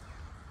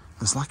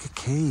 There's like a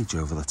cage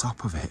over the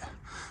top of it.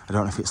 I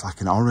don't know if it's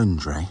like an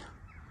orangery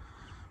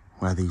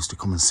where they used to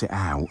come and sit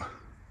out,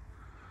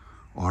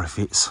 or if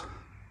it's,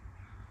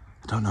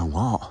 I don't know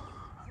what,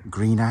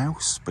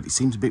 greenhouse, but it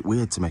seems a bit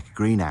weird to make a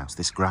greenhouse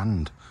this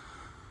grand.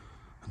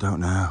 I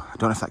don't know. I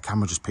don't know if that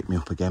camera just picked me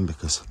up again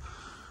because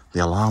the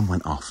alarm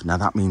went off. Now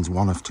that means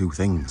one of two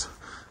things.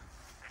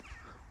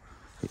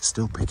 It's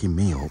still picking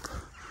me up,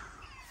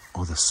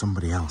 or there's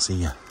somebody else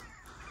here.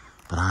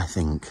 But I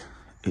think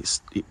it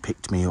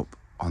picked me up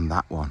on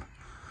that one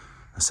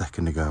a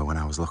second ago when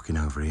I was looking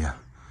over here.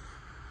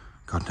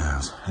 God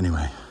knows.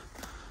 Anyway,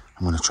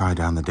 I'm going to try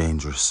down the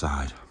dangerous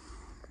side.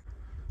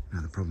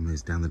 Now the problem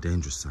is down the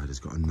dangerous side has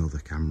got another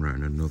camera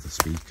and another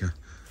speaker.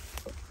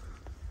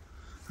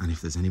 And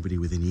if there's anybody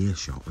within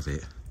earshot of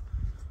it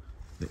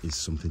that is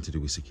something to do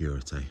with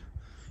security,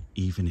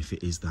 even if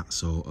it is that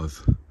sort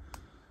of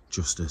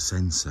just a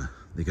sensor,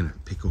 they're going to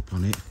pick up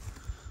on it.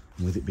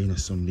 And with it being a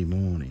Sunday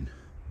morning,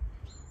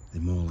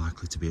 they're more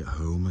likely to be at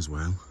home as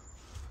well.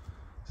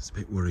 It's a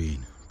bit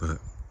worrying, but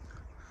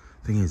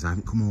the thing is, I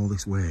haven't come all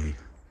this way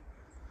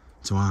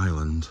to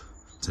Ireland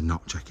to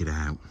not check it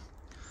out.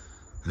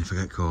 And if I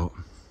get caught,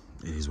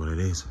 it is what it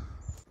is.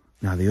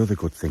 Now, the other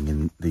good thing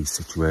in these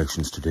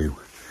situations to do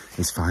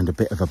is find a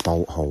bit of a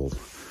bolt hole.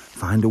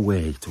 Find a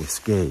way to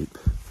escape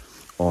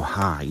or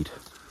hide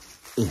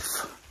if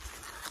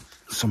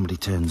somebody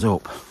turns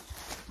up.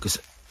 Because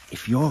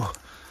if you're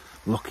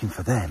looking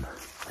for them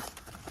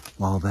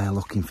while they're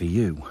looking for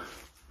you,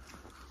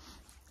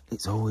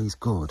 it's always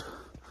good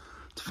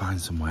to find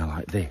somewhere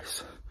like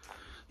this.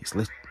 It's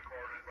lit.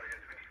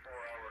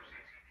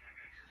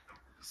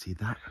 See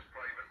that?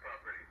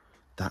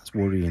 That's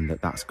worrying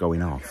that that's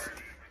going off.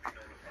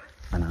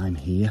 And I'm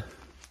here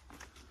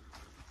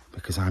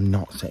because I'm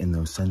not setting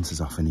those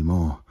sensors off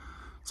anymore.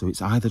 So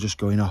it's either just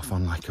going off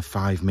on like a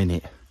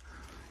 5-minute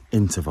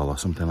interval or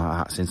something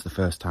like that since the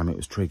first time it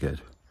was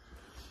triggered,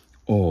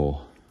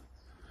 or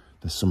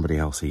there's somebody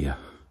else here.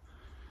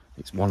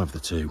 It's one of the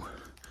two.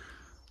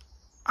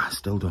 I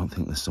still don't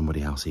think there's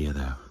somebody else here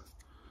though.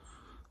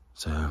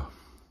 So I'm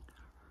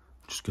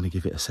just going to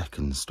give it a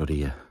second study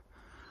here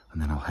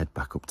and then I'll head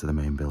back up to the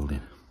main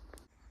building.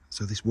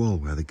 So this wall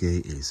where the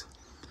gate is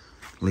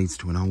leads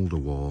to an older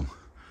wall,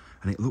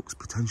 and it looks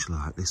potentially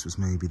like this was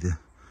maybe the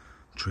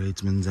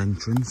tradesman's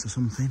entrance or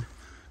something,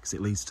 because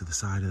it leads to the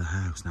side of the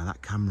house. Now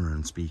that camera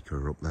and speaker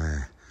are up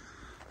there.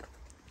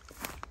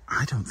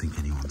 I don't think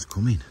anyone's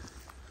coming,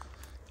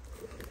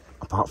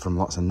 apart from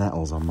lots of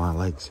nettles on my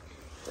legs.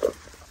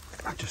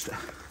 I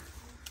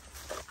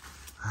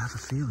have a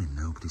feeling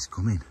nobody's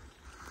coming,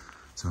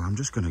 so I'm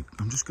just gonna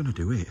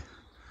do it.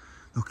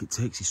 Look, it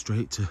takes you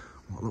straight to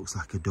what looks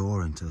like a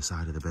door into the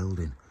side of the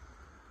building,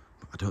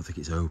 but I don't think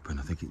it's open.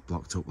 I think it's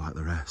blocked up like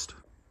the rest.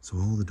 So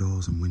all the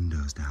doors and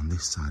windows down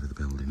this side of the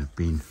building have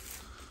been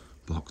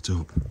blocked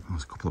up. Oh,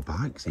 there's a couple of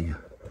bikes here.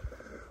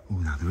 Oh,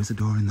 now there is a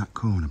door in that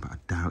corner, but I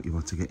doubt you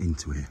want to get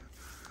into it.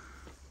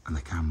 And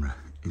the camera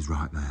is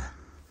right there.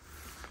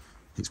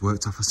 It's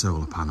worked off a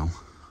solar panel.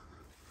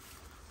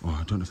 Or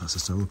I don't know if that's a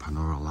solar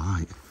panel or a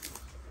light.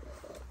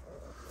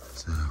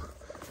 So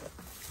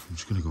I'm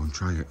just going to go and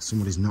try it.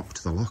 Somebody's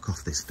knocked the lock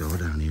off this door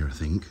down here, I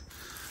think.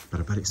 But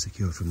I bet it's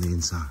secure from the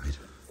inside.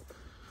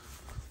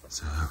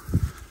 So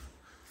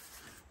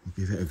we'll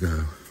give it a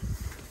go.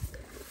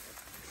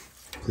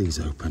 Please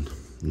open.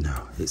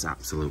 No, it's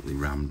absolutely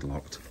rammed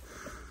locked.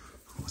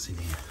 What's in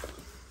here?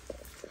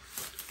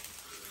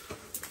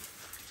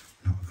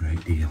 Not a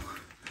great deal.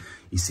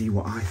 You see,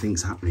 what I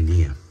think's happening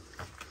here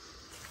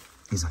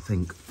is I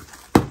think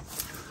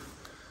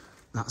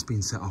that's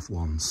been set off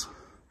once,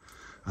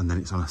 and then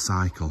it's on a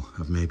cycle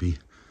of maybe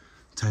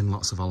 10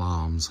 lots of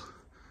alarms,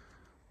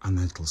 and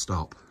then it'll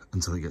stop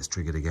until it gets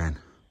triggered again.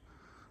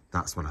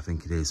 That's what I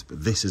think it is.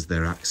 But this is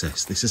their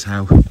access. This is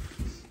how,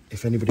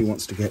 if anybody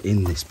wants to get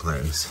in this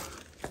place,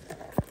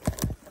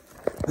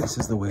 this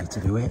is the way to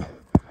do it.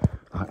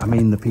 I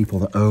mean the people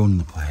that own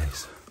the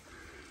place.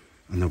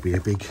 And there'll be a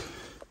big,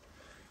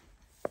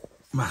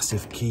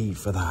 massive key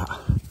for that.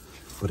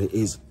 But it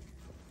is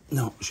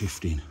not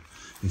shifting.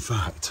 In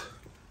fact,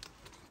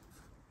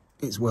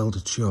 it's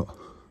welded shut.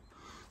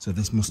 So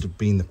this must have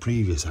been the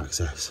previous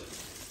access.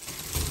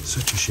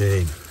 Such a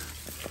shame,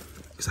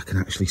 because I can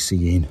actually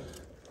see in.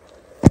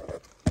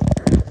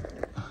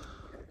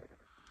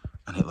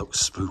 And it looks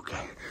spooky.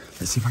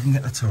 Let's see if I can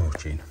get the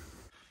torch in.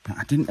 Now,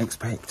 I didn't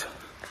expect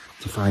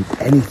to find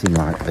anything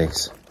like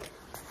this.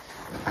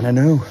 And I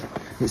know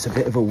it's a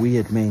bit of a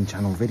weird main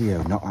channel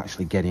video, not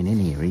actually getting in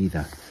here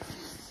either.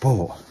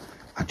 But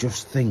I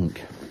just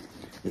think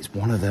it's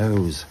one of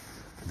those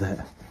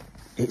that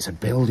it's a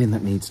building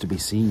that needs to be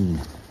seen.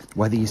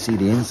 Whether you see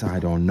the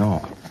inside or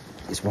not,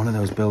 it's one of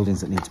those buildings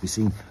that needs to be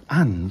seen.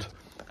 And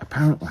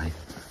apparently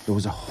there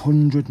was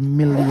 £100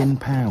 million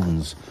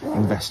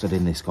invested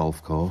in this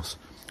golf course,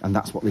 and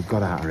that's what they've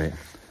got out of it.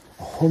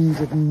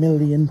 £100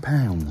 million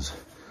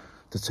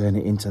to turn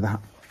it into that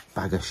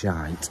bag of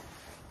shite.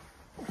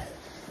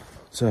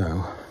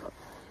 So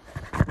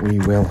we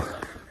will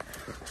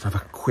Let's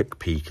have a quick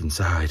peek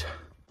inside.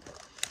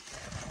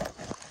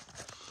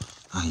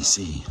 I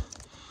see.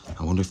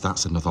 I wonder if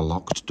that's another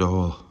locked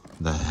door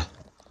there.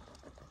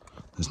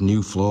 There's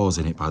new floors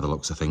in it by the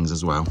looks of things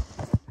as well.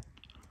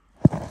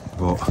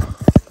 But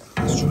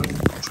let's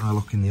try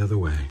looking the other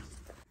way.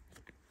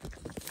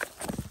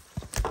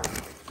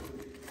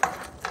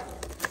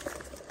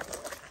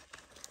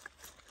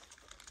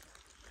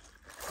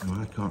 No,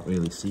 I can't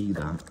really see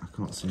that. I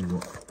can't see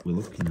what we're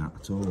looking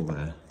at all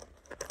there.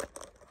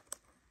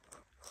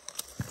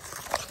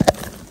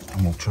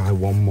 And we'll try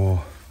one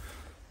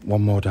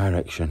more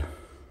direction.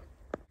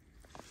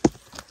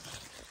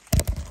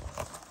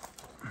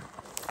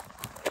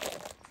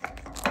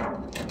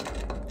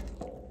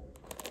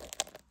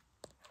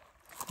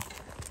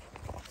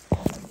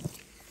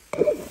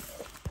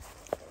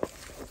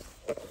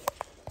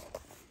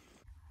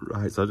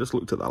 Right, so I just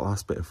looked at that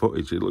last bit of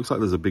footage. It looks like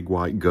there's a big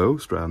white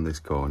ghost around this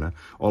corner.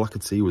 All I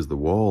could see was the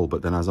wall,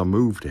 but then as I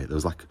moved it, there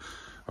was like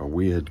a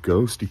weird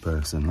ghosty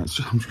person. I'm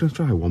just going to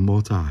try one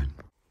more time.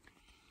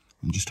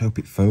 And just hope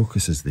it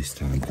focuses this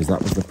time, because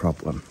that was the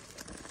problem.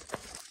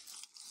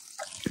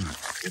 Right,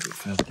 let's get it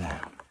further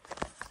down.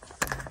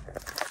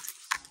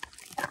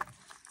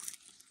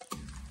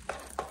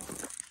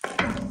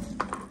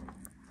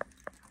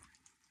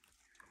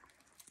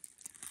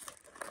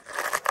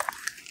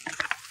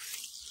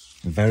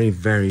 Very,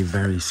 very,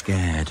 very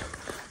scared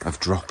of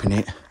dropping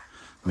it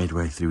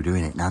midway through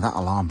doing it. Now that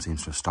alarm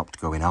seems to have stopped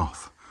going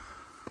off,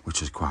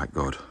 which is quite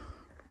good.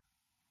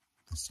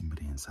 There's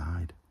somebody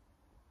inside.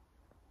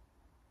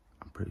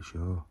 I'm pretty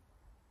sure.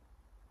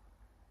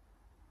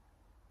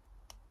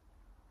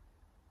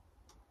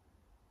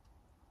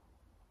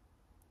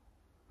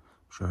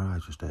 I'm sure I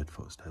just heard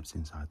footsteps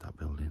inside that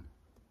building.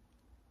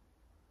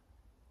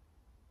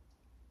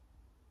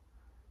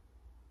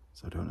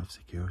 So I don't know if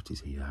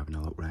security's here having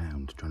a look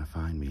round, trying to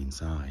find me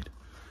inside,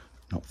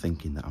 not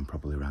thinking that I'm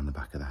probably around the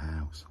back of the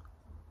house.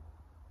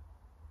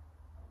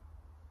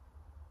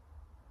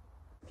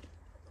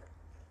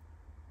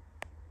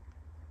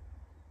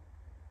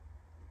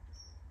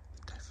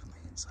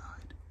 Definitely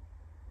inside.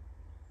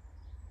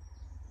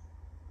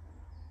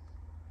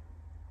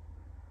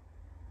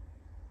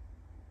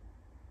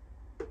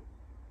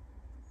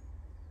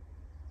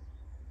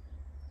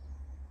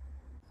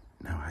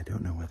 Now I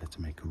don't know whether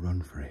to make a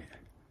run for it,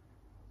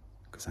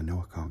 because I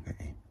know I can't get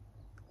in.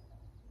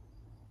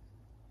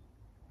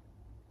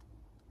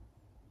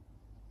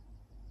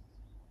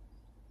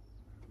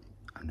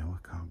 I know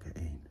I can't get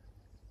in.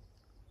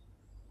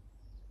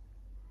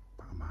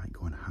 But I might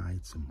go and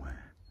hide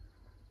somewhere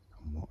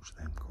and watch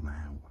them come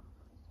out.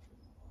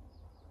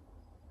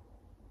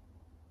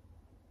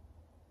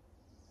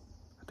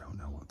 I don't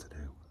know what to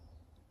do.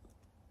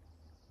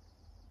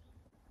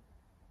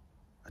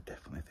 I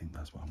definitely think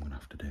that's what I'm going to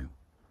have to do.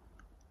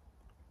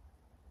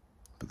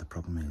 But the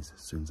problem is,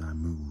 as soon as I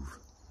move,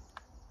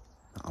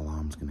 that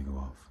alarm's going to go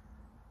off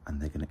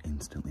and they're going to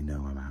instantly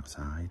know I'm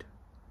outside.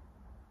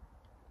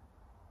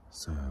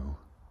 So,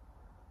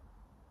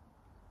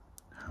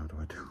 how do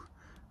I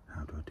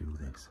do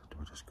this? Do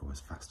I just go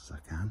as fast as I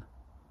can?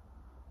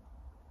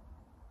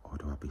 Or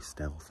do I be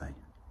stealthy?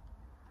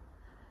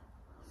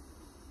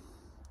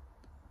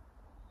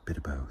 Bit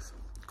of both.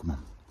 Come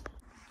on.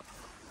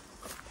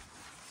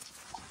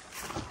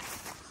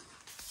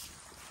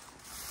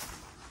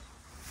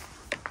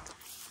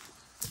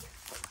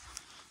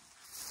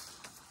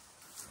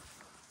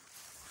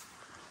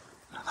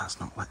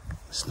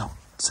 It's not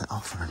set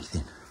off or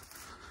anything,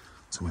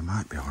 so we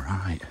might be all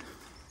right.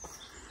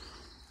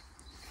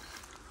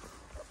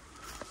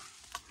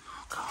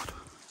 Oh God.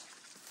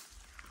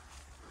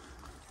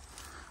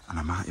 And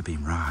I might have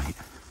been right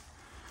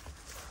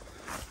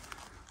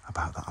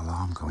about that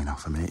alarm going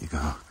off a minute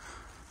ago,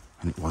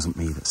 and it wasn't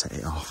me that set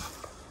it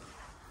off.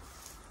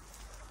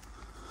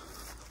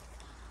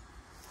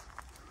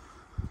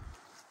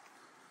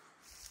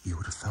 You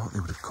would have thought they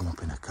would have come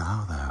up in a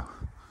car though.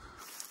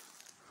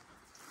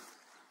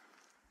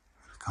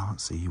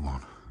 Can't see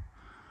one.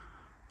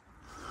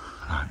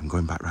 Right, I'm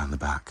going back round the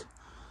back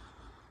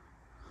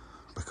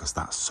because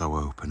that's so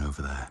open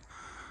over there.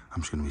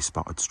 I'm just going to be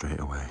spotted straight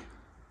away.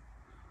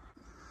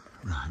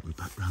 Right, we're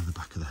back round the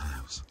back of the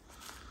house.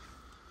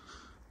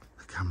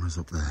 The camera's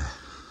up there.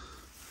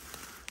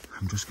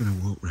 I'm just going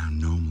to walk round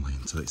normally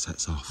until it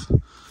sets off,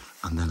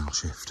 and then I'll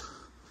shift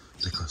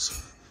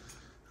because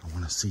I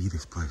want to see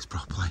this place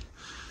properly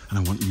and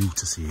I want you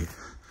to see it,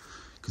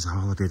 because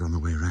all I did on the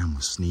way around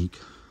was sneak.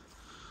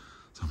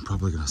 So I'm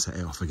probably going to set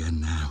it off again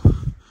now,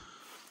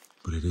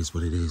 but it is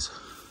what it is.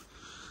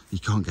 You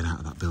can't get out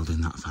of that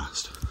building that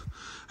fast.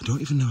 I don't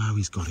even know how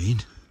he's got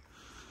in,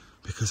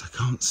 because I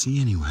can't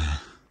see anywhere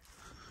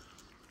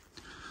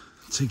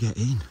to get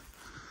in.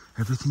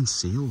 Everything's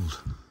sealed.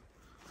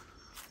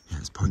 Yeah,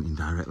 it's pointing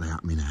directly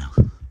at me now,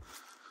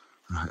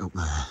 right up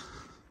there.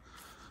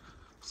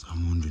 So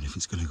I'm wondering if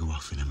it's going to go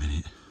off in a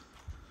minute.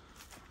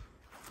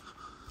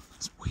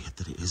 It's weird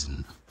that it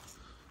isn't.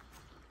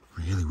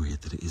 Really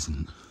weird that it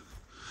isn't.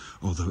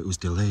 Although it was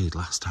delayed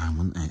last time,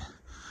 wasn't it?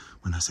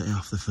 When I set it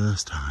off the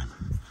first time,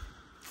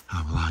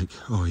 I was like,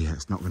 oh yeah,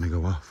 it's not going to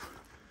go off.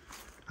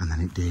 And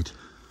then it did.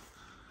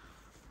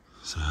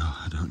 So,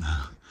 I don't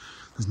know.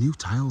 There's new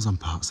tiles on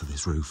parts of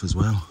this roof as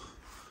well.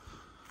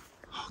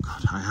 Oh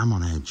God, I am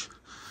on edge.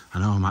 I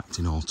know I'm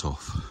acting all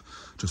tough,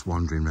 just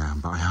wandering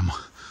around, but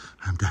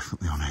I'm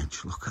definitely on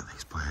edge. Look at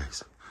this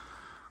place.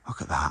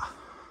 Look at that.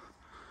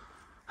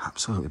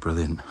 Absolutely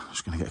brilliant. I'm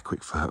just going to get a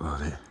quick photo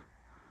of it.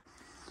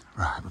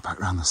 Right, we're back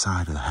round the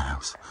side of the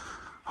house.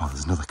 Oh,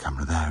 there's another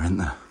camera there, isn't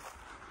there?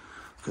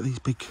 Look at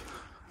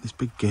this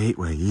big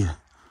gateway here.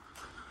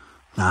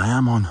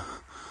 Now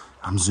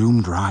I'm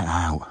zoomed right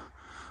out,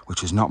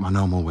 which is not my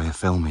normal way of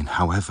filming.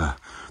 However,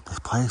 this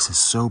place is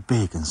so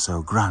big and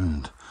so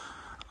grand,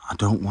 I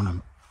don't want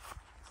to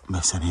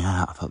miss any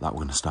out. I thought that were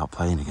going to start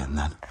playing again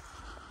then.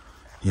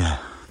 Yeah,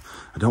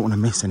 I don't want to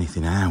miss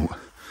anything out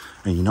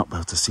and you're not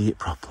able to see it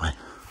properly.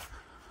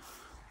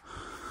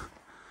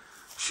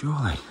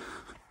 Surely.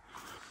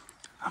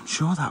 I'm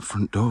sure that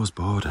front door's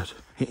boarded.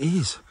 It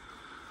is.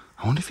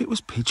 I wonder if it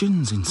was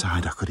pigeons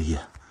inside I could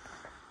hear.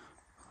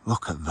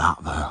 Look at that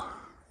though.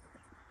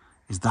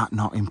 Is that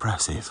not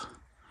impressive?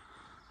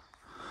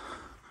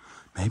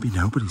 Maybe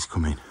nobody's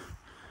coming.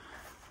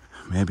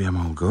 Maybe I'm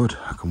all good.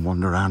 I can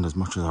wander around as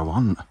much as I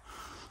want.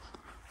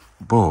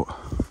 But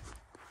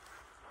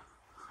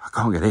I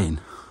can't get in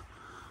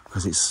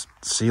because it's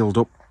sealed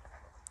up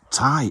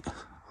tight.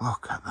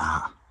 Look at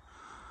that.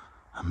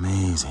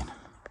 Amazing.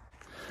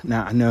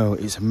 Now I know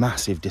it's a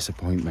massive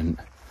disappointment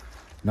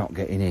not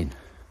getting in.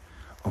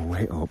 Oh,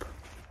 wait up.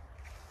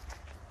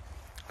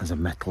 There's a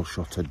metal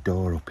shuttered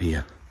door up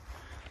here.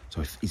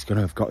 So if he's going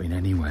to have got in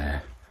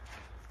anywhere,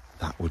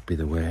 that would be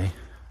the way.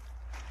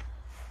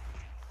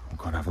 I've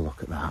got to have a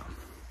look at that.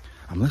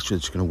 I'm literally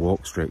just going to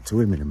walk straight to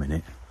him in a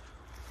minute.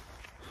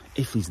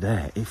 If he's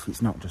there, if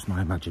it's not just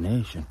my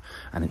imagination,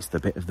 and it's the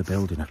bit of the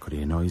building I could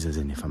hear noises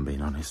in, if I'm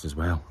being honest as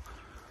well.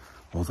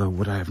 Although,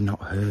 would I have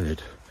not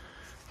heard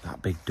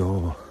that big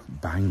door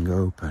bang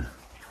open?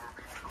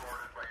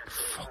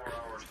 Fuck.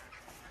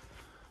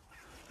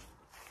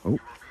 Oh.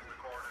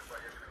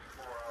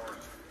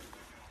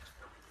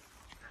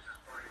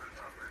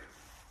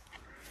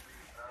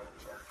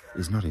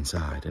 He's not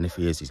inside, and if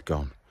he is, he's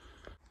gone.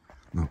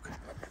 Look.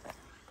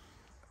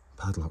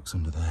 Padlock's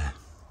under there.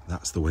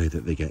 That's the way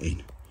that they get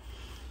in.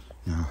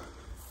 Now,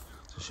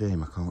 it's a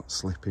shame I can't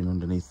slip in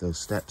underneath those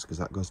steps because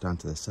that goes down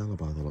to the cellar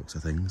by the looks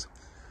of things.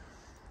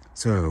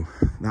 So,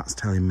 that's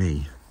telling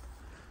me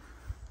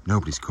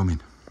nobody's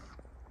coming.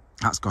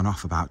 That's gone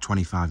off about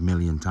 25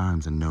 million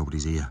times and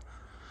nobody's here.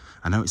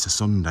 I know it's a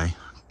Sunday.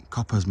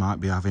 Coppers might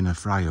be having a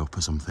fry-up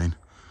or something,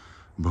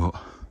 but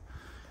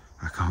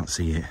I can't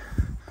see it.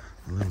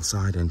 A little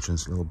side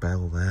entrance, little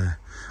bell there.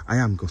 I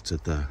am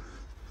gutted though.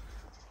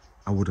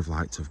 I would have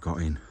liked to have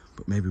got in,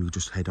 but maybe we'll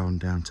just head on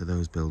down to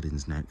those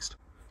buildings next.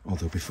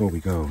 Although before we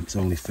go, it's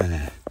only fair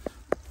that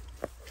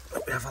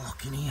we have a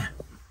look in here.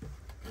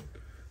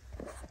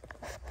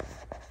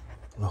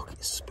 Look,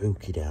 it's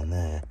spooky down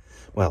there.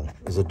 Well,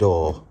 there's a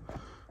door.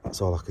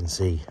 That's all I can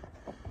see.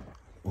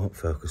 Won't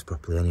focus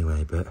properly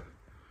anyway, but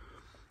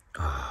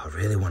oh, I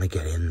really want to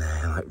get in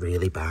there, like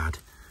really bad.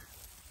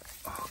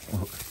 Oh,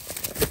 look.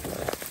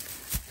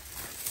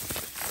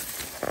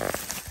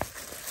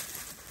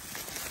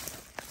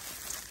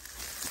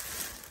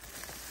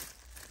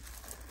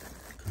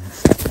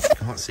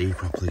 Can't see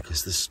properly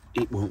because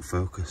it won't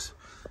focus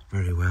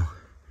very well.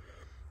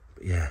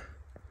 But yeah.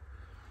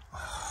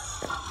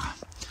 Oh,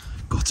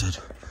 gutted.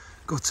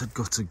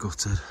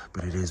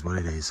 But it is what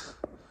it is.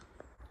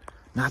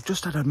 Now I've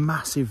just had a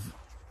massive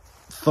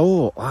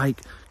thought, like,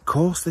 of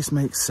course this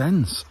makes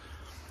sense.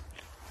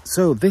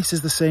 So this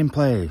is the same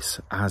place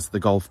as the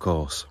golf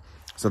course.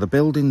 So the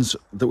buildings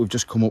that we've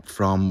just come up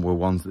from were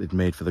ones that they'd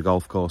made for the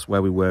golf course.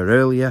 Where we were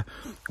earlier,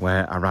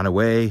 where I ran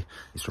away,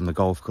 is from the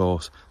golf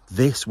course.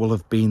 This will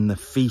have been the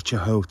feature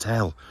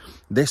hotel.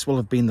 This will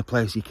have been the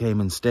place you came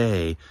and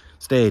stayed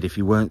if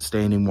you weren't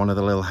staying in one of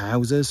the little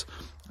houses.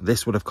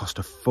 This would have cost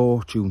a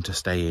fortune to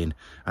stay in,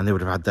 and they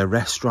would have had their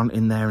restaurant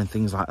in there and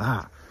things like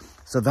that.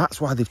 So that's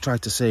why they've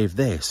tried to save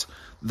this.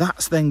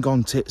 That's then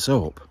gone tits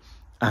up,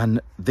 and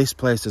this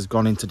place has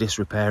gone into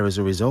disrepair as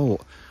a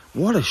result.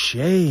 What a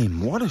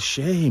shame, what a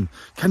shame.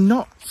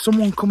 Cannot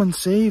someone come and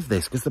save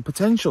this? Because the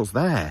potential's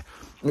there.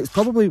 It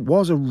probably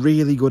was a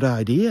really good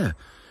idea.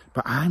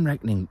 But I'm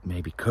reckoning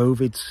maybe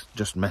COVID's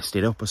just messed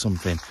it up or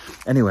something.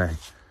 Anyway,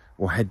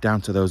 we'll head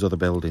down to those other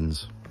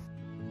buildings.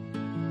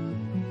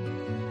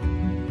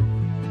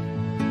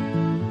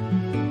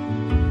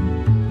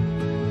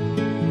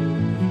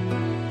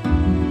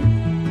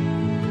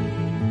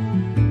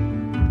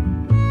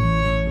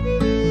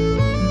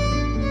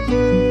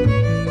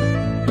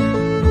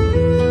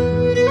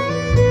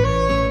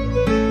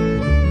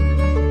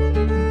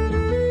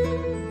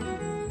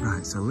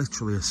 Right, so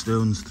literally a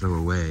stone's throw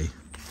away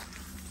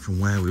from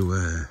where we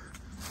were,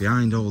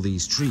 behind all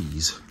these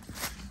trees,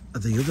 are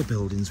the other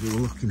buildings we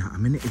were looking at a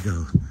minute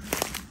ago,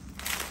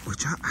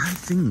 which I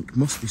think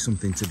must be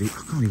something to do.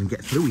 I can't even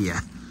get through here.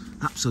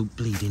 Absolute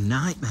bleeding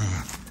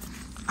nightmare.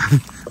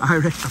 I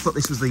thought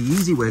this was the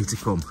easy way to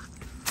come.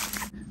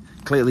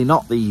 clearly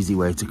not the easy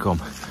way to come.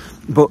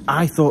 But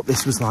I thought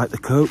this was like the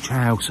coach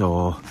house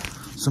or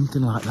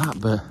something like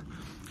that, but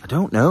I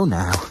don't know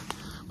now.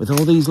 With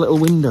all these little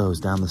windows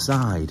down the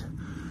side,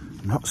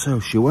 I'm not so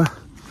sure.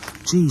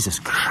 Jesus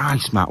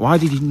Christ, Matt, why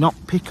did you not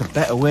pick a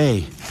better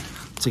way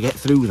to get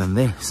through than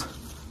this?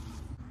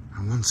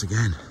 And once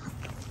again,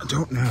 I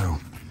don't know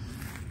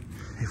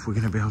if we're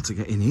going to be able to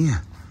get in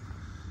here,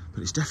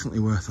 but it's definitely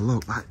worth a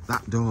look.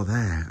 That door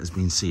there has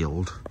been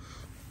sealed.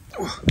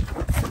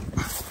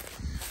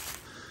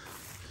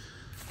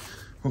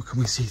 What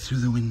can we see through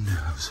the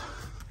windows?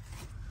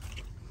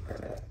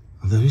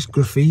 There is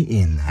graffiti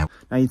in there.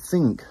 Now you'd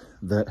think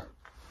that,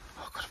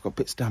 oh God, I've got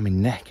bits down my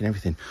neck and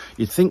everything.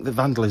 You'd think that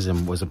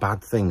vandalism was a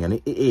bad thing, and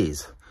it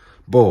is,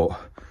 but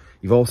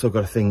you've also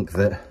got to think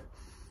that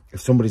if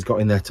somebody's got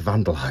in there to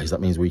vandalise,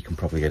 that means we can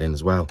probably get in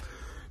as well.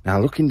 Now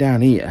looking down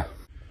here,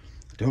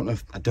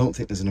 I don't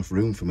think there's enough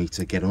room for me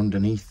to get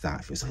underneath that.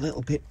 If it was a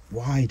little bit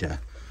wider,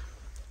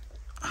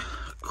 I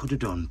could have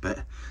done,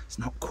 but it's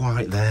not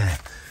quite there.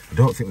 I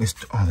don't think this,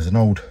 oh, there's an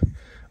old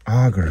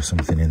Arga or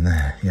something in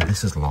there. Yeah,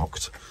 this is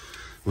locked.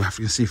 We'll have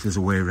to see if there's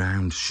a way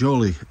around.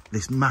 Surely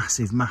this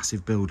massive,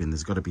 massive building,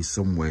 there's got to be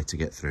some way to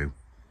get through.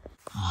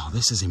 Oh,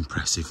 this is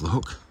impressive,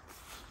 look.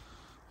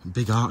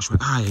 Big archway.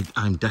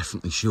 I'm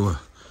definitely sure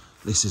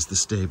this is the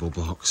stable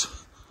blocks.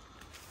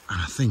 And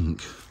I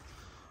think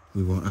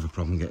we won't have a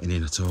problem getting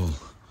in at all.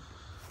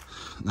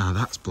 Now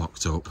that's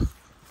blocked up.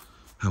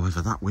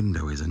 However, that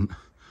window isn't.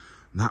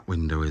 That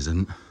window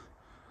isn't.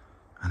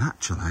 And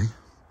actually,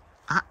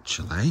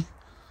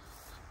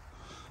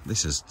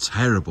 this is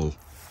terrible.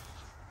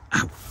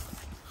 Ow.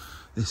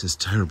 This is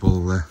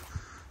terrible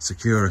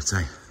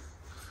security.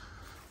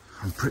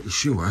 I'm pretty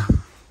sure.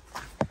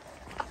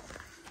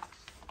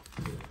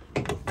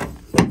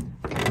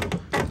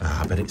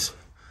 But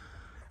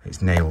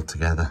it's nailed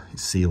together.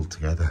 It's sealed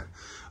together.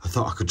 I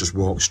thought I could just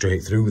walk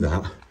straight through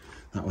that.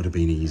 That would have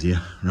been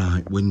easier.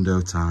 Right,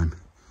 window time.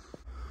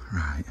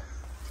 Right.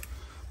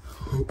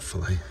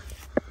 Hopefully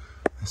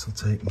this will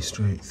take me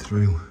straight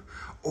through.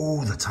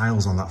 Oh, the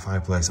tiles on that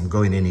fireplace. I'm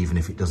going in even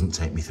if it doesn't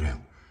take me through.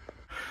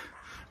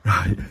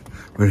 Right,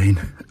 we're in.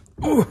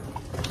 Oh,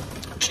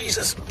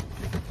 Jesus.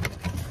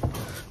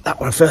 That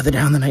one further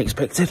down than I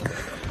expected.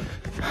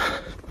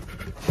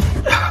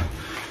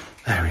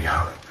 There we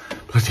go.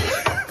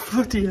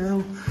 Bloody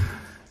hell.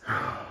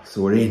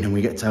 So we're in and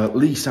we get to at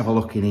least have a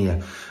look in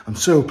here. I'm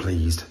so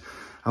pleased.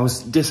 I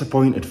was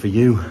disappointed for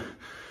you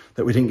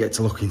that we didn't get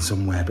to look in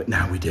somewhere, but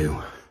now we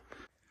do.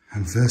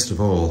 And first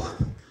of all,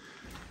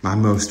 my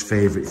most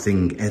favourite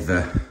thing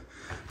ever,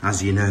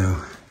 as you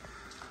know,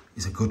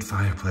 is a good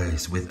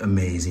fireplace with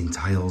amazing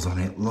tiles on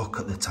it. Look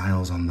at the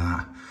tiles on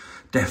that.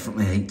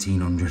 Definitely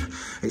 1800.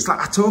 It's like,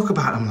 I talk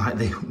about them like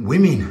the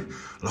women.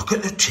 Look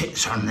at the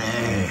tits on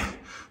there.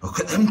 Look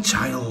at them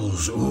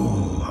tiles.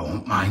 Oh, I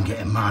won't mind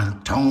getting my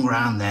tongue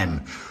around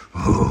them.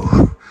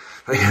 Oh,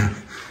 but yeah,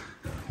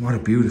 what a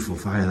beautiful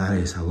fire that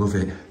is. I love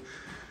it.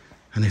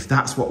 And if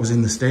that's what was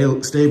in the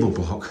stable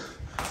block,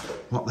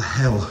 what the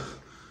hell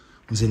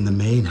was in the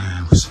main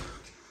house?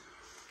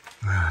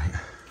 Right.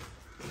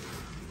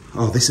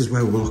 Oh, this is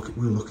where we were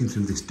looking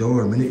through this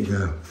door a minute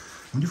ago.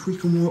 I wonder if we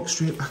can walk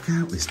straight back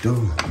out this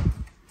door.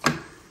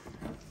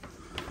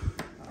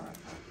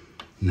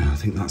 No, I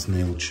think that's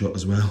nailed shut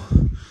as well.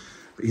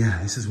 But yeah,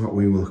 this is what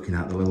we were looking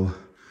at, the little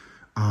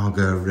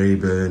Arga,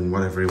 Rayburn,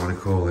 whatever you want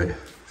to call it.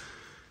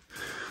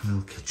 A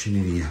little kitchen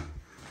in here.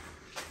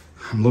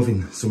 I'm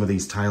loving some of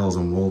these tiles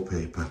and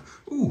wallpaper.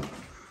 Ooh.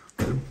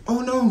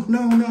 Oh, no,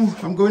 no, no.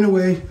 I'm going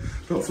away.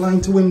 Don't fly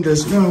into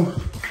windows. No.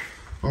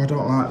 Oh, I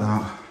don't like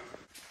that.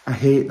 I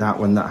hate that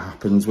when that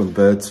happens, when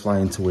birds fly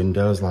into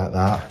windows like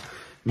that.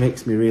 It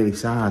makes me really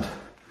sad.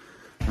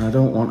 And I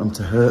don't want them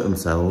to hurt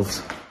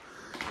themselves.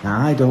 Now,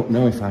 I don't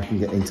know if I can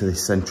get into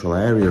this central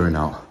area or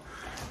not,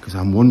 because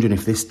I'm wondering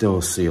if this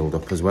door's sealed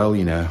up as well,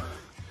 you know.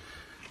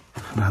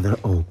 Now,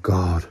 oh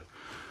God,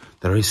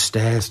 there is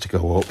stairs to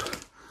go up,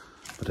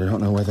 but I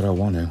don't know whether I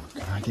want to.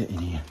 Can I get in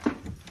here?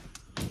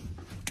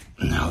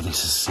 No,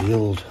 this is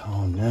sealed.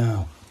 Oh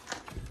no.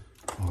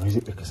 Or is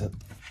it because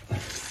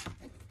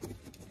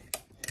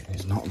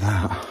it's not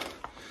that?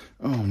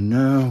 Oh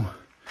no.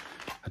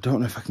 I don't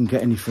know if I can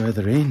get any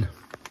further in.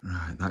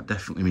 Right, that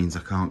definitely means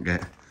I can't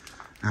get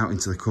out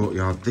into the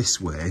courtyard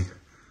this way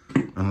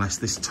unless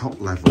this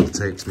top level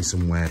takes me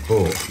somewhere,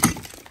 but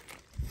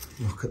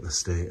look at the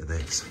state of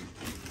this.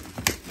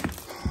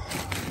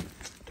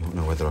 Don't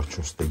know whether I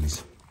trust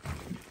these.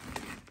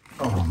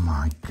 Oh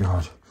my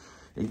God.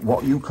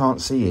 What you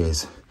can't see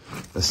is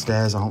the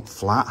stairs aren't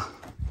flat.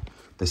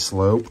 They're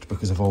sloped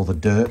because of all the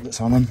dirt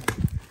that's on them.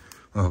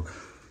 Look,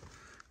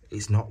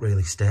 it's not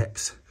really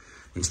steps.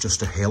 It's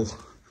just a hill.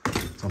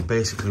 So I'm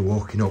basically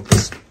walking up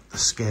the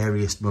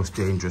scariest, most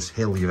dangerous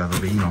hill you've ever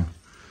been on.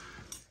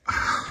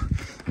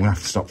 I'm gonna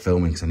have to stop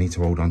filming because I need to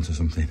hold on to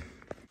something.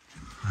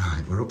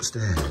 Right, we're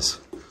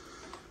upstairs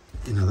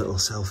in a little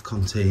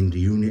self-contained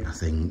unit, I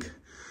think.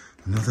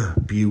 Another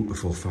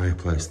beautiful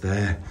fireplace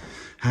there.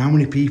 How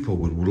many people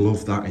would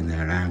love that in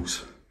their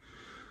house?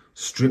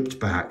 Stripped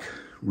back,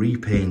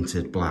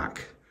 repainted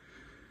black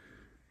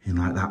in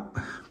like that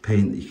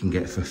paint that you can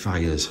get for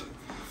fires,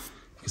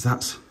 because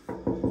that's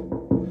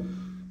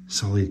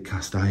solid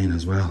cast iron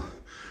as well.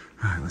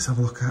 Right, let's have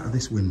a look out of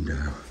this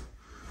window.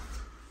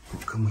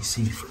 What can we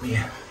see from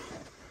here?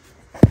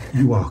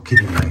 You are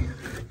kidding me.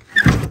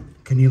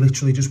 Can you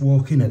literally just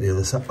walk in at the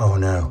other side? Oh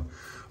no.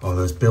 Oh,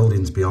 there's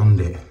buildings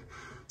beyond it.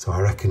 So I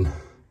reckon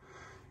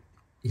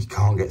you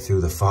can't get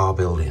through the far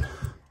building.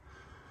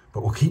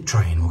 But we'll keep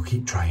trying, we'll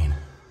keep trying.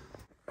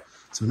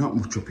 So not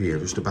much up here,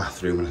 just a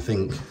bathroom, and I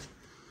think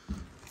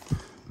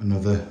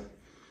another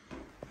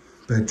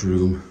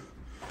bedroom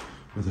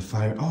with a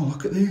fire. Oh,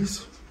 look at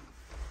this.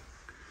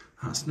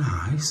 That's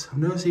nice. I've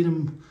never seen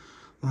them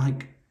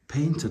like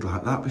painted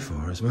like that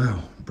before as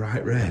well.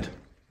 Bright red.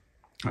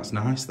 That's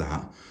nice,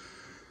 that.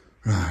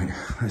 Right,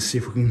 let's see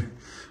if we can...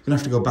 We're gonna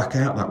have to go back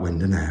out that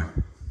window now.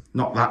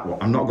 Not that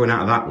one. I'm not going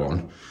out of that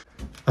one.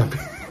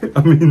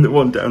 I mean the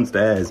one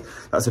downstairs.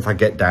 That's if I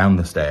get down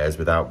the stairs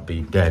without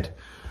being dead.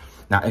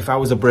 Now, if I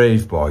was a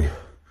brave boy,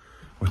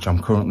 which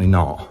I'm currently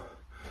not,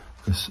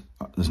 because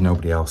there's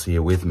nobody else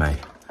here with me,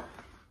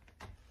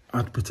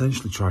 I'd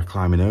potentially try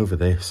climbing over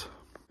this.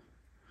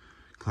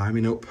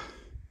 Climbing up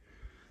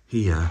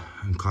here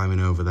and climbing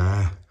over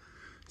there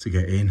to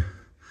get in.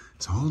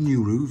 It's all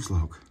new roofs,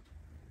 look.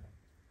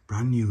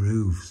 Brand new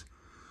roofs.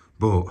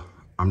 But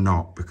I'm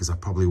not, because I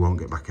probably won't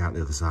get back out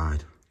the other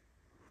side.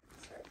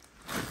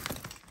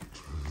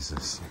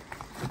 Jesus.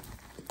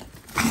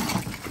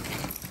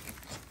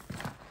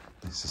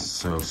 This is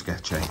so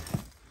sketchy.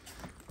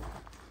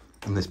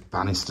 And this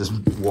banister's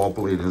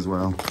wobbling as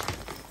well.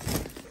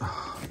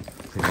 Oh,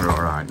 I think we're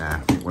all right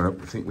now.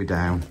 I think we're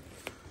down.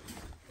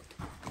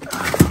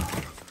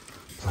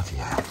 Bloody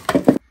hell.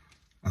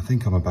 I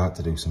think I'm about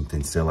to do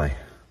something silly.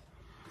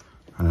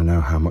 And I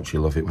know how much you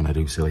love it when I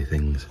do silly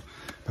things.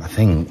 But I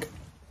think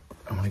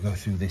I'm going to go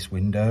through this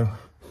window,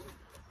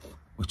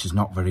 which is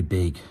not very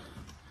big.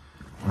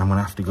 And I'm going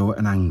to have to go at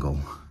an angle.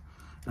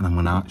 And I'm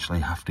going to actually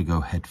have to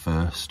go head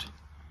first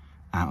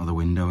out of the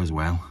window as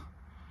well.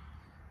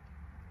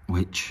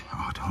 Which,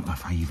 oh, I don't know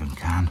if I even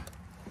can.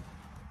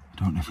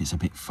 I don't know if it's a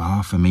bit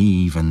far for me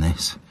even,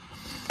 this.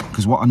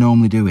 Because what I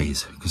normally do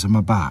is, because of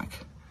my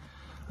back,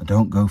 I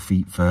don't go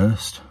feet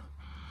first.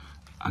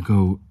 I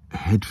go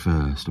head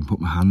first and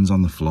put my hands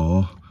on the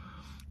floor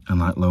and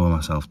like lower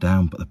myself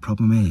down. But the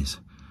problem is,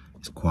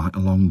 it's quite a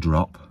long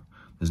drop.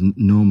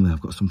 Normally I've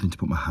got something to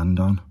put my hand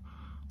on,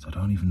 so I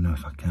don't even know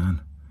if I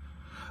can.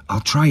 I'll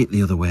try it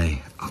the other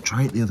way. I'll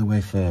try it the other way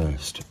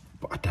first,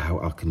 but I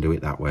doubt I can do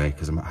it that way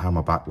because of how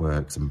my back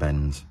works and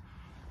bends.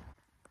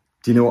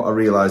 Do you know what I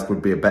realised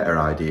would be a better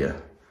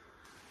idea?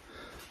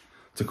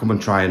 To come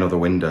and try another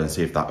window and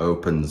see if that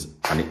opens,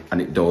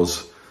 and it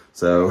does.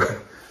 So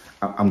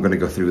I'm going to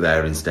go through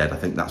there instead. I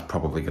think that's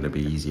probably going to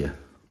be easier.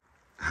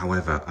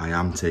 However, I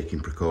am taking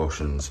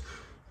precautions.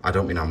 I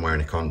don't mean I'm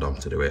wearing a condom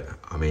to do it.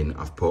 I mean,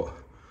 I've put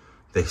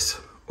this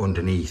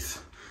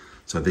underneath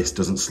so this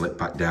doesn't slip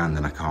back down,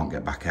 then I can't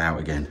get back out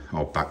again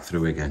or back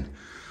through again.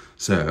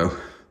 So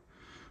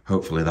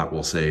hopefully that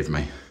will save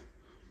me.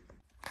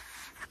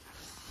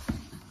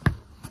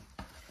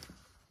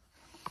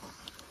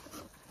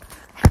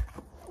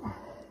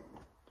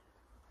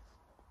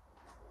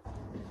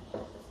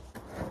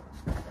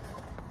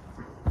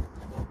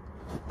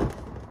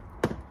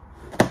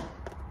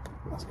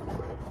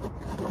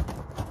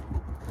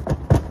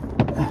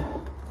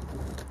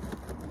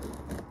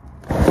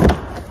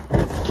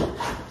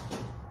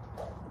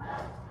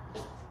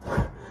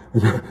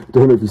 I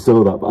don't know if you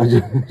saw that, but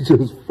I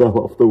just fell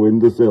off the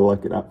windowsill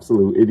like an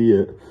absolute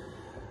idiot.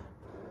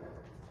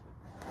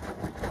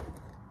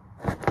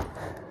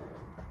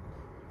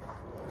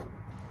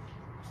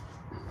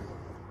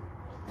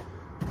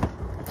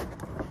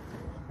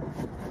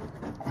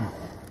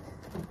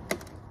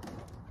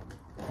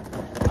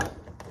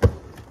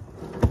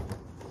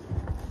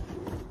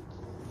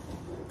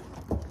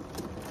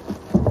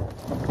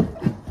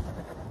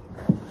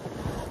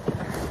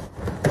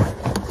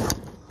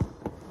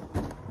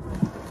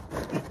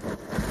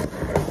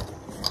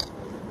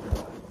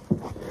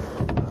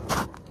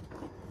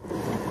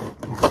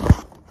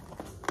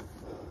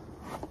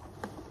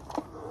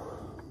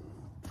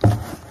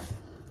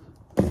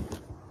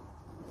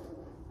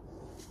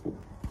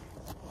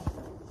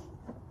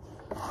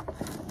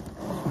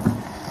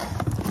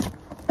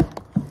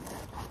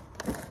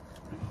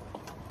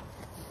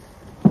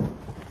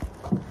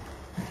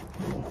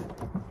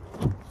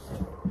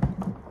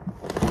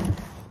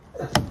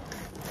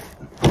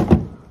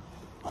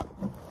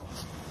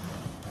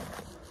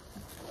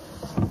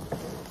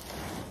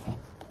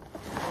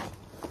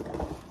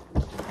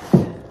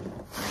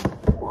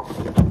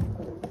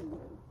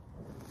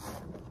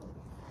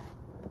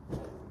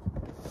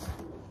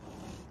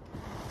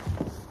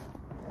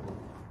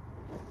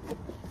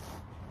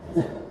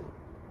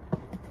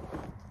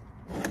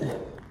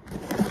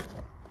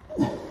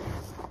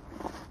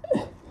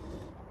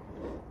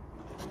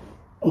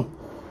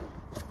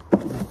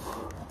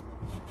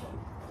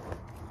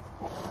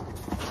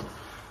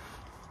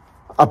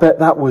 I bet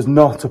that was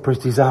not a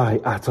pretty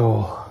sight at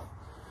all.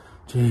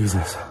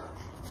 Jesus.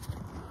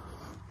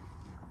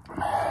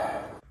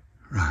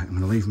 Right, I'm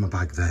going to leave my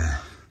bag there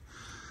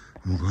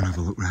and we'll go and have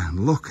a look round.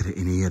 Look at it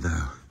in here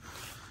though.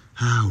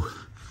 How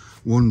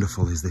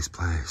wonderful is this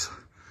place?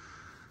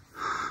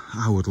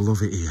 I would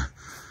love it here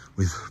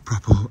with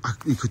proper,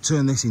 you could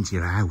turn this into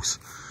your house.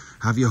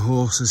 Have your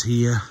horses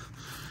here.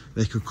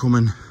 They could come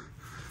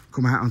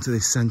out onto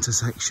this centre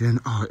section.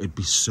 Oh, it'd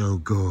be so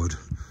good.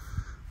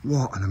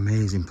 What an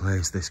amazing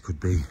place this could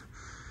be.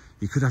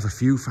 You could have a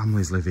few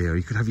families live here.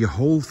 You could have your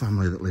whole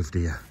family that lived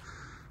here.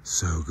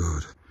 So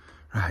good.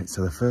 Right,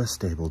 so the first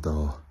stable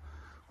door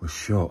was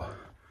shut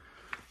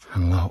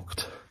and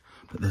locked,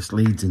 but this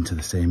leads into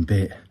the same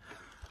bit.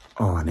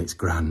 Oh, and it's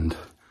grand.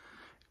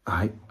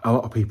 A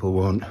lot of people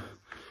won't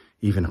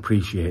even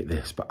appreciate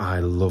this, but I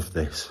love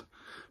this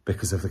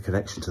because of the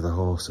connection to the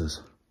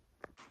horses.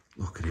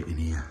 Look at it in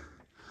here.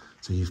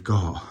 So you've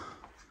got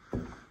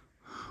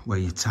where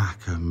your tack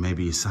and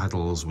maybe your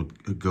saddles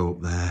would go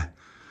up there.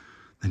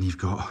 Then you've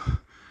got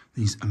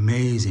these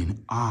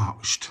amazing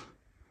arched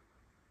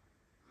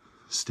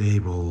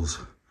stables.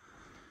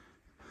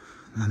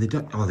 Now they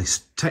don't, well,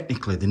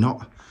 technically they're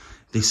not,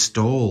 they're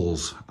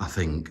stalls, I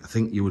think. I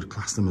think you would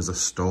class them as a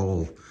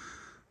stall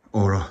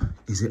or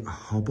is it a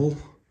hobble?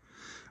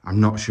 I'm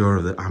not sure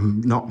of that.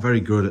 I'm not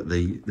very good at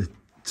the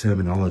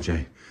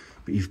terminology,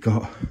 but you've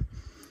got,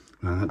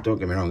 don't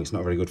get me wrong, it's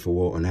not very good for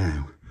water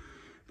now,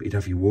 but you'd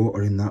have your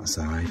water in that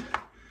side,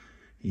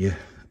 your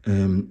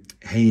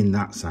hay in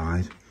that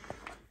side,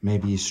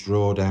 maybe your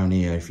straw down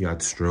here if you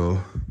had straw,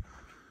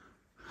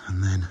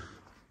 and then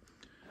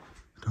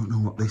I don't know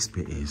what this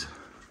bit is.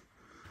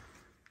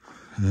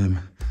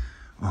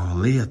 Oh,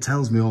 Leah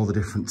tells me all the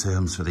different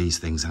terms for these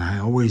things and I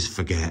always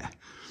forget.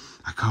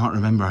 I can't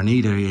remember. I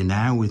need her here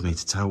now with me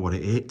to tell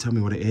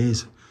me what it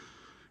is.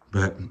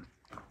 But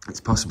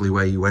it's possibly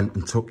where you went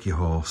and took your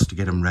horse to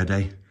get them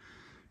ready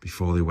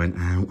before they went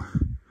out.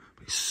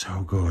 But it's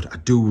so good. I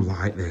do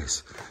like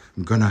this.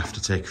 I'm gonna have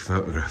to take a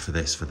photograph of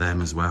this for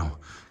them as well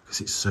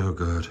because it's so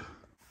good.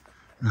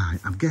 Right,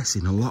 I'm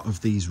guessing a lot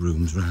of these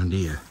rooms around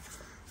here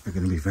are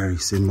going to be very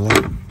similar.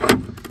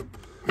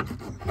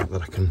 Not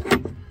that I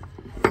can.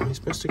 How are you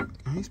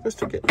supposed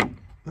to get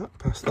that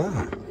past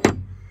that?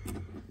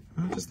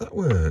 How does that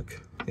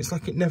work? It's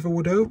like it never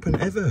would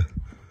open, ever.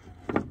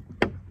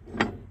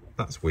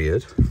 That's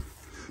weird.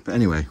 But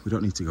anyway, we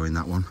don't need to go in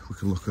that one. We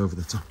can look over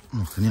the top.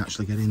 Oh, can you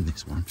actually get in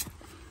this one?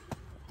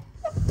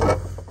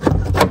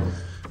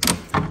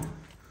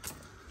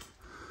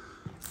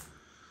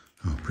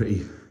 Oh,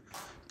 pretty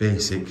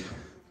basic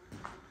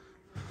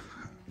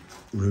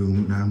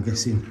room. Now I'm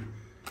guessing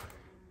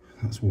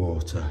that's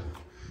water.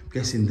 I'm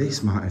guessing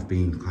this might have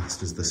been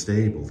classed as the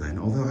stable then.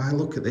 Although I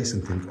look at this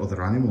and think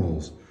other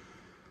animals,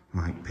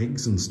 like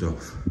pigs and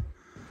stuff.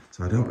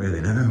 So I don't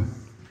really know.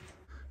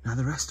 Now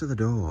the rest of the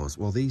doors,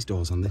 well, these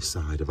doors on this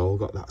side have all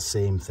got that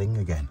same thing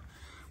again,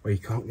 where you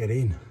can't get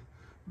in.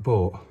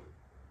 But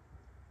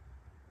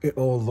it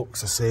all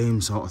looks the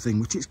same sort of thing,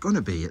 which it's going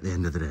to be at the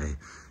end of the day.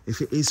 If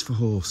it is for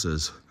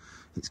horses,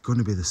 it's going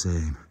to be the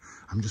same.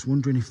 I'm just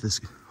wondering if there's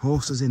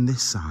horses in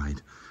this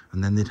side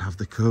and then they'd have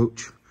the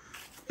coach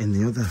in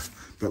the other.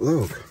 But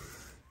look,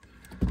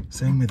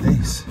 same with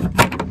this.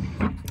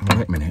 Oh,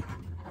 wait a minute.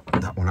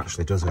 That one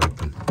actually does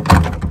open.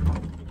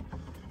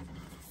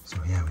 So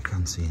yeah, we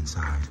can see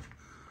inside.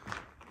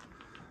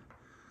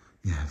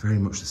 Yeah, very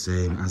much the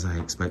same as I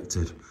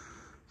expected.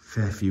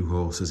 Fair few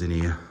horses in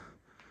here.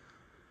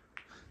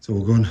 So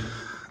we'll go and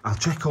I'll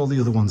check all the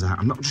other ones out.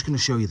 I'm not just going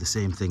to show you the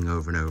same thing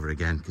over and over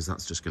again because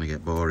that's just going to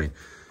get boring.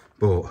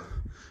 But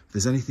if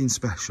there's anything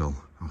special,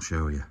 I'll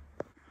show you.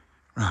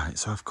 Right,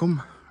 so I've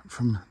come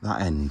from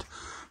that end,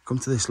 come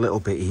to this little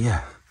bit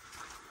here,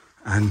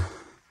 and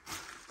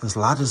there's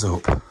ladders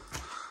up.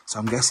 So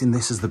I'm guessing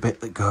this is the bit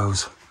that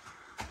goes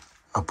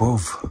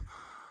above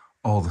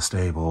all the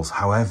stables.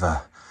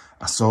 However,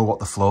 I saw what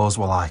the floors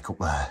were like up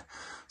there,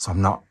 so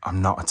I'm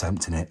not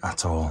attempting it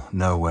at all.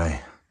 No way.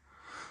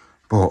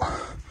 But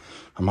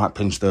I might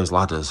pinch those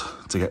ladders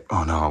to get,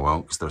 oh no I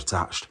won't because they're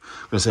attached.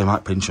 I'm going to say I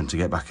might pinch them to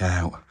get back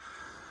out.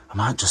 I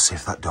might just see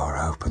if that door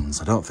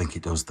opens. I don't think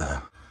it does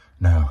though.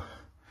 No,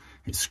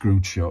 it's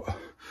screwed shut,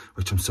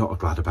 which I'm sort of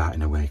glad about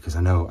in a way because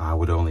I know I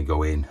would only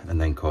go in and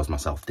then cause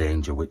myself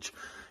danger, which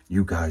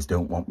you guys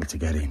don't want me to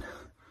get in.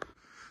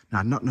 Now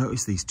I'd not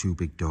noticed these two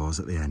big doors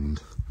at the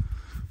end,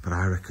 but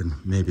I reckon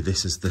maybe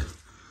this is the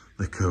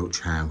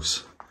coach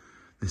house.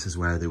 This is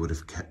where they would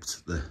have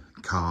kept the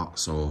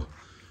carts or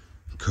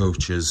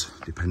coaches,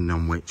 depending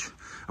on which.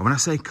 And when I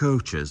say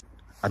coaches,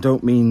 I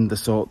don't mean the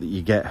sort that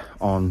you get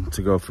on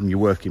to go from your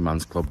working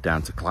man's club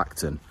down to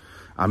Clacton.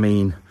 I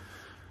mean,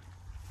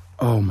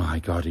 oh my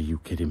God, are you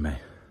kidding me?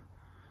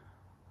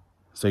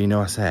 So you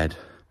know I said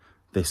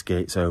this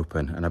gate's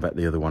open and I bet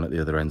the other one at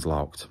the other end's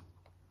locked.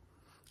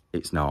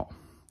 It's not.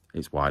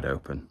 It's wide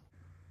open.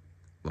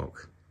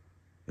 Look,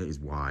 it is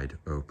wide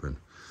open.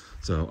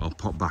 So I'll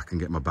pop back and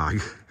get my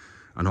bag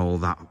and all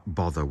that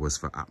bother was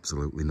for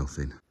absolutely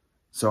nothing.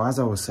 So as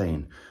I was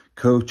saying,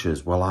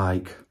 coaches were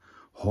like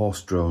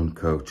horse-drawn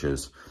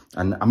coaches.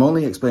 And I'm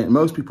only explaining,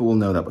 most people will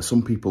know that, but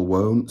some people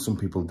won't. Some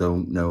people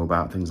don't know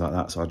about things like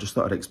that. So I just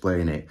thought I'd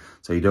explain it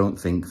so you don't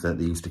think that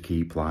they used to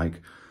keep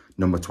like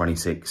number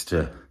 26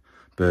 to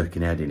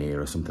Birkenhead in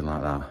here or something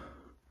like that.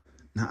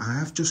 Now I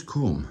have just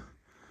come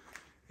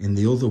in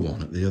the other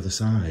one at the other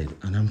side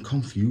and I'm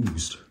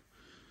confused.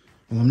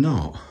 Well, I'm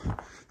not.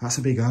 That's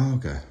a big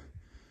Arga.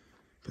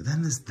 But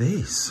then there's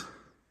this.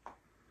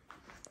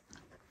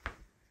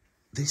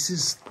 This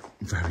is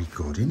very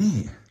good, isn't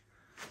it?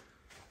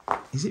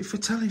 Is it for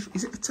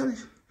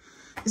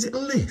is it a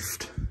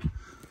lift?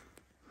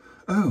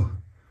 Oh,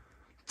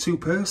 2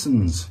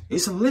 persons.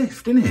 It's a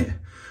lift, isn't it?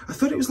 I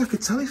thought it was like a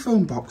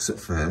telephone box at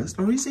first,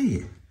 or is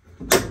it?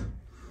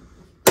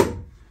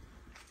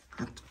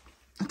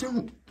 I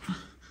don't,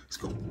 it's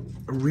got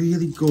a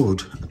really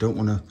good, I don't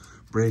want to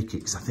break it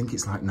because I think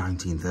it's like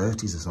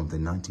 1930s or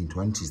something,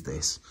 1920s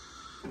this.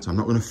 So I'm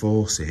not going to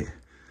force it.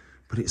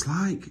 But it's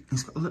like,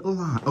 it's got a little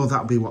light. Oh,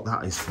 that'll be what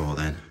that is for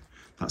then.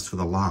 That's for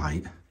the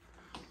light.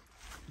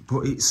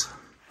 But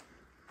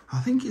I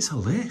think it's a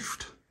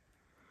lift.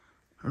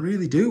 I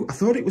really do. I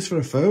thought it was for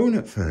a phone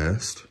at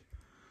first.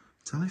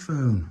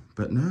 Telephone.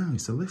 But no,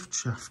 it's a lift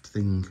shaft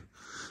thing.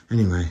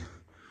 Anyway,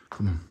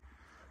 come on.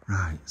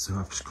 Right, so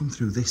I've just come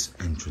through this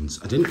entrance.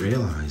 I didn't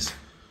realise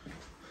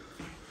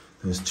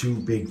there was 2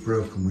 big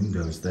broken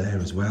windows there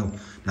as well.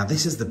 Now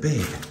this is the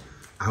bit.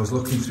 I was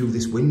looking through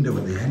this window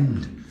at the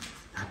end.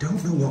 I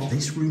don't know what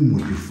this room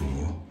would be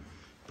for,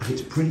 but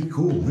it's pretty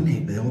cool,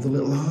 isn't it? All the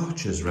little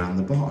arches around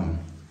the bottom.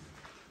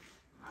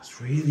 That's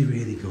really,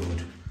 really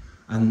good.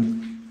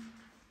 And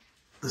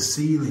the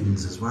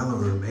ceilings as well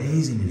are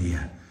amazing in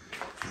here.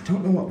 I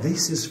don't know what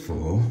this is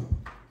for.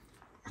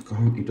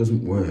 It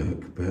doesn't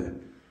work, but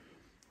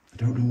I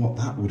don't know what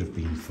that would have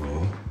been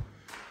for,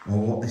 or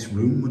what this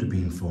room would have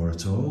been for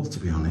at all, to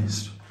be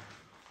honest.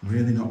 I'm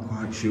really not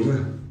quite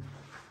sure.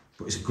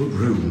 But it's a good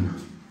room,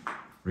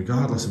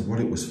 regardless of what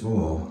it was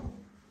for.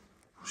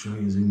 I'll show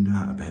you zoomed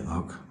out a bit,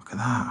 look. Look at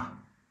that.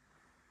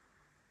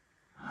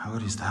 How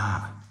good is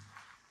that?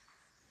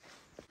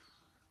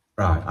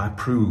 Right, I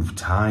prove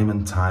time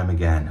and time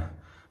again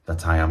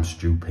that I am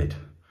stupid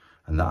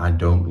and that I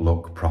don't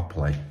look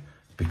properly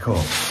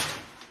because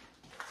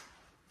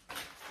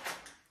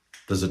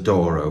there's a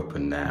door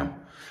open now.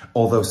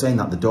 Although saying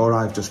that, the door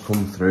I've just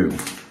come through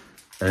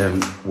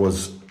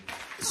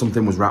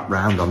something was wrapped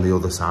round on the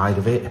other side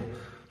of it.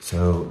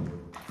 So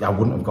I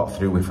wouldn't have got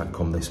through if I'd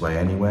come this way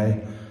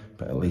anyway,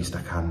 but at least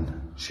I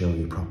can show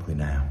you properly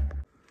now.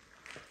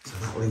 So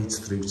that leads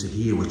through to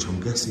here, which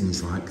I'm guessing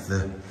is like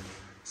the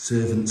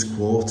servants'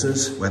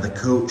 quarters, where the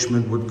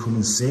coachman would come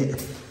and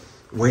sit,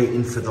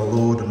 waiting for the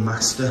lord and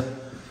master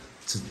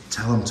to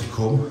tell them to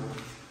come.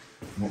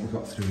 And what we've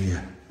got through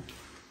here.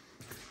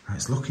 Right,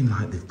 it's looking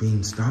like they've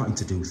been starting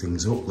to do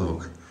things up,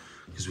 look,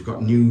 because we've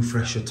got new,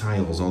 fresher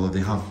tiles, although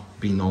they have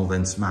been all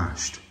then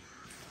smashed.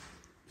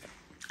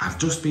 I've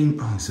just been,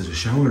 oh, this is a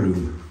shower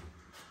room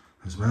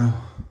as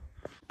well.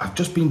 I've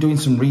just been doing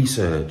some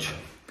research,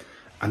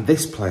 and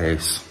this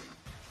place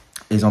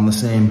is on the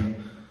same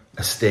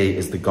estate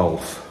as the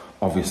golf,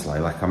 obviously,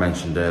 like I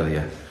mentioned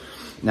earlier.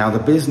 Now, the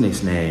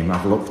business name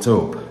I've looked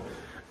up,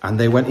 and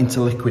they went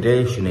into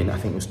liquidation in, I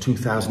think it was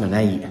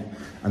 2008.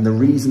 And the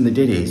reason they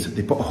did is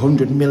they put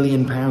 £100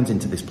 million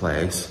into this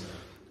place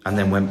and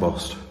then went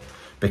bust.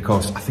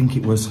 Because I think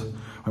it was,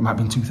 it might have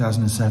been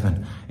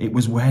 2007. It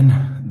was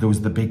when there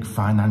was the big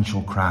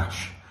financial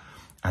crash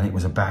and it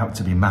was about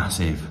to be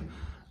massive.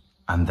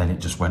 And then it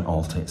just went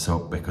all tits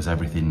up because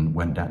everything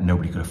went down.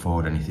 Nobody could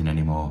afford anything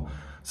anymore.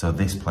 So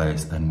this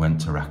place then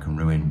went to rack and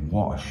ruin.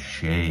 What a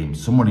shame.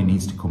 Somebody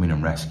needs to come in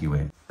and rescue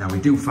it. Now we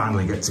do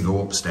finally get to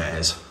go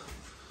upstairs.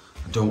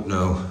 I don't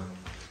know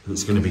if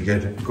it's going to be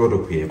good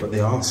up here, but they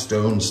are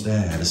stone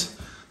stairs.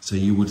 So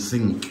you would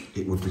think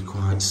it would be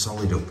quite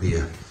solid up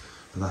here,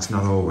 but that's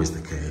not always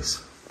the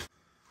case.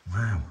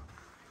 Wow.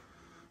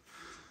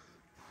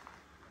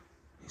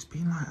 It's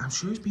been like, I'm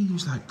sure it's been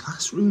used like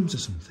classrooms or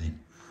something.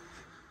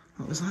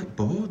 Look, there's like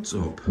boards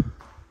up.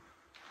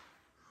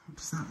 What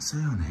does that say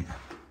on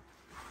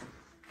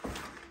it?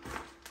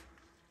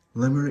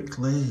 Limerick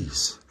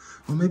lace.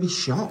 Or maybe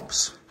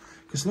shops.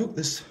 Because look,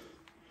 there's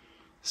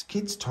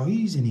kids'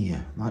 toys in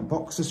here. Like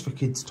boxes for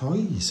kids'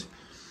 toys.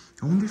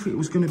 I wonder if it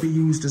was going to be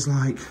used as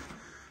like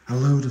a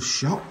load of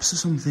shops or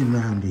something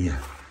around here.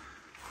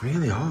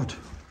 Really odd.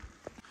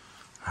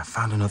 I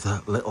found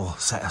another little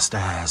set of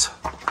stairs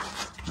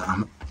that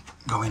I'm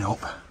going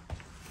up.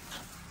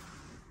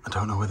 I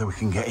don't know whether we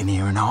can get in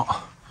here or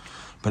not,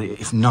 but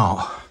if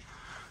not,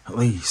 at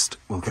least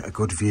we'll get a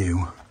good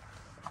view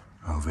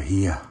over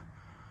here.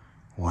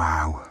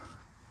 Wow.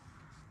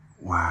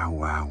 Wow,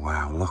 wow,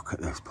 wow. Look at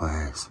this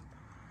place.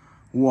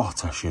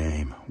 What a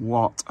shame.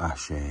 What a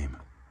shame.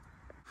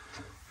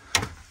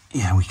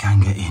 Yeah, we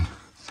can get in.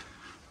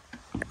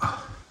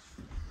 Oh.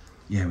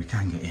 Yeah, we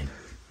can get in.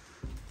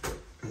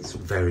 It's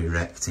very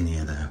wrecked in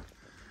here though.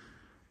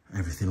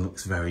 Everything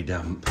looks very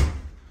damp.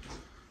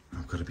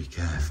 I've got to be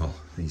careful.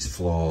 These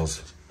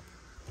floors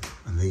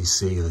and these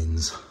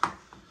ceilings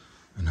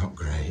are not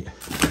great.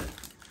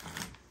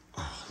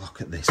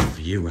 Look at this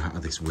view out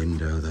of this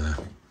window there.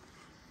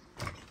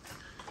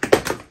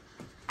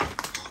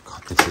 Oh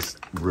God, this is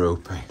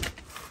ropey.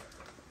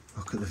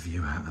 Look at the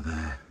view out of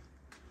there.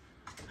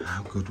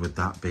 How good would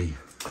that be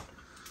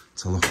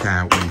to look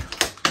out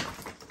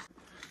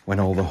when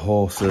all the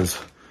horses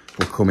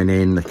were coming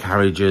in, the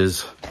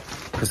carriages,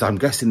 because I'm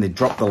guessing they'd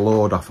drop the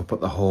load off up at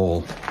the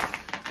hall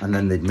and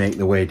then they'd make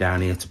their way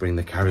down here to bring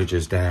the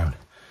carriages down.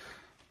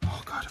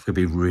 Oh God, I've got to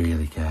be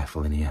really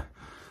careful in here.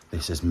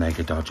 This is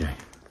mega dodgy.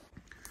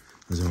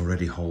 There's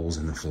already holes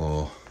in the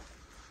floor,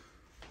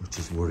 which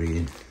is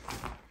worrying.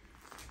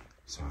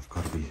 So I've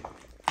got to be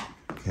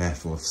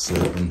careful of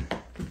certain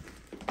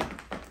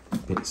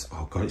bits.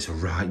 Oh God, it's a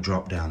right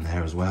drop down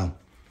there as well.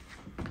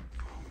 Oh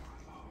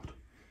my Lord.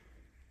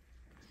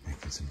 It's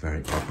making some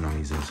very odd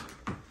noises.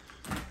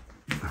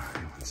 Alright,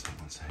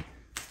 one sec.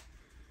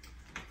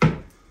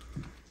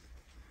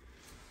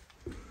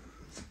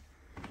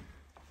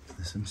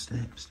 There's some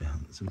steps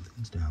down, some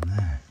things down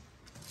there.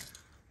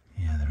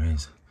 Yeah, there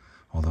is.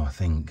 Although I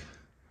think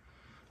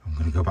I'm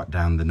going to go back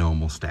down the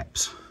normal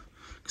steps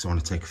because I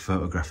want to take a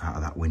photograph out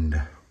of that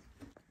window.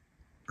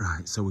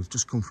 Right, so we've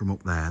just come from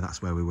up there.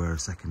 That's where we were a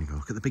second ago.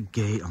 Look at the big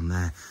gate on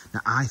there.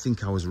 Now, I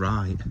think I was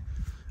right.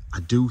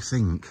 I do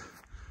think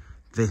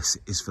this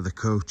is for the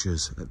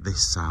coaches at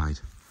this side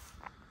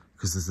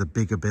because there's the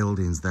bigger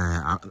buildings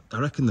there. I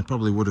reckon there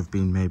probably would have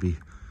been maybe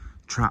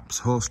traps,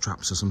 horse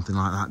traps or something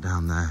like that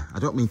down there. I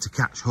don't mean to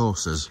catch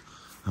horses.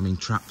 I mean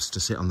traps to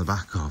sit on the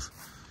back of.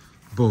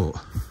 But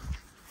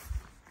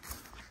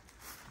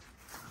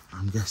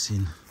I'm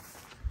guessing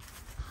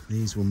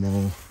these were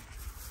more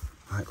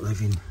like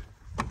living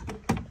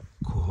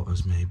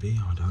quarters maybe,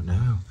 I don't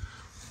know.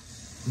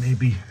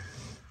 Maybe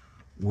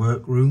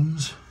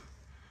workrooms.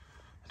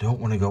 I don't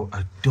want to go,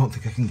 I don't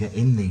think I can get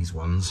in these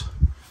ones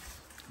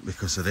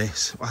because of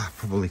this. Well, I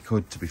probably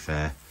could, to be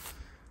fair,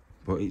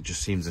 but it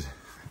just seems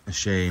a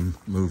shame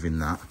moving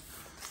that.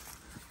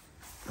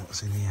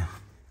 What's in here?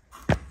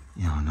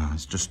 Yeah, no,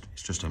 it's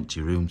just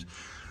empty rooms.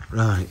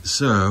 Right,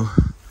 so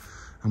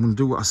I'm going to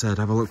do what I said,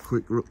 have a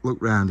quick look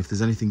round. If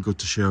there's anything good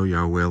to show you,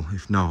 I will.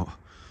 If not,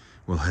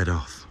 we'll head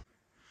off.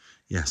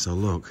 Yeah, so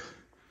look,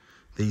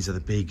 these are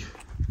the big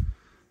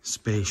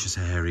spacious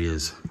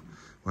areas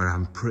where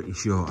I'm pretty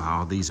sure,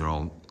 oh, these are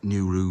all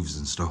new roofs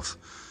and stuff,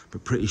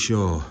 but pretty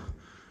sure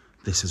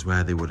this is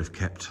where they would have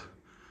kept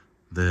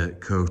the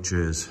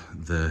coaches,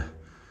 the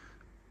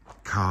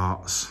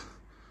carts,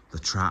 the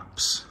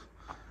traps,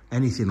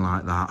 anything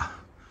like that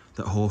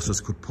horses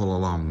could pull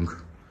along.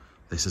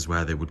 This is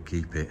where they would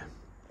keep it.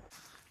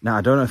 Now,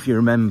 I don't know if you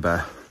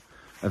remember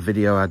a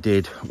video I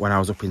did when I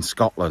was up in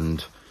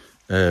Scotland,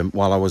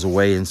 while I was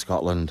away in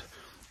Scotland.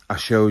 I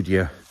showed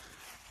you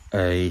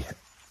a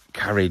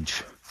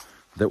carriage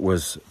that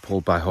was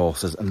pulled by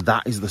horses, and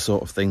that is the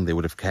sort of thing they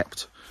would have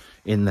kept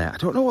in there. I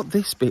don't know what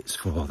this bit's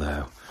for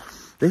though.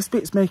 This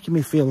bit's making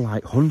me feel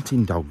like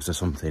hunting dogs or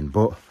something,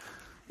 but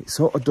it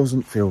sort of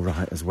doesn't feel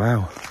right as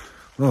well.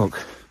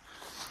 Look,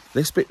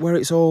 this bit where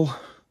it's all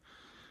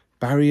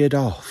barriered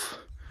off,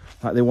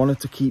 like they wanted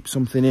to keep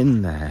something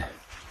in there.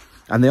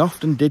 And they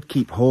often did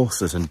keep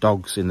horses and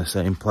dogs in the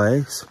same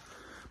place,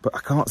 but I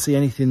can't see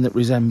anything that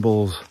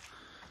resembles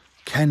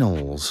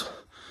kennels,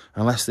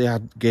 unless they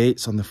had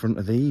gates on the front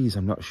of these,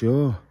 I'm not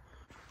sure.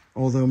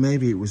 Although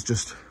maybe it was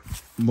just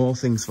more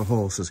things for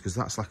horses, because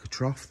that's like a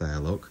trough there,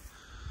 look.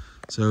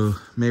 So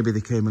maybe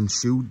they came and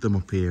shoed them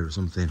up here or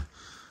something.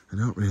 I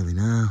don't really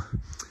know.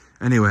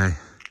 Anyway,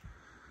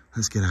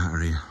 let's get out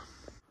of here.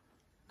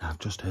 Now, I've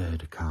just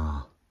heard a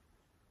car.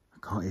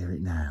 I can't hear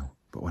it now,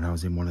 but when I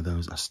was in one of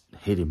those, I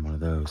hid in one of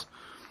those,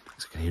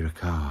 so I could hear a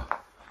car.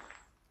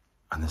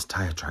 And there's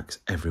tyre tracks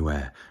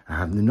everywhere.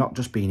 And they've not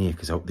just been here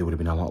because they would have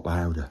been a lot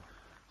louder,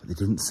 but they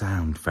didn't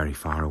sound very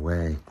far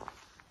away,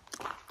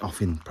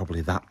 off in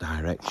probably that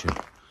direction.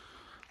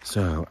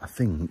 So I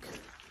think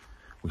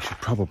we should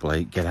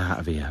probably get out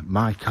of here.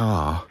 My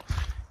car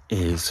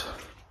is,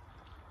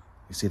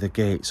 you see the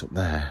gates up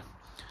there,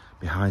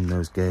 behind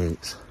those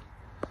gates.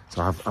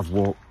 So I've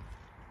walked,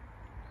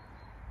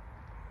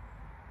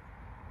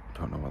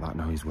 don't know what that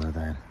noise were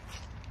then.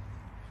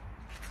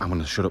 I'm going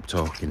to shut up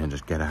talking and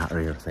just get out of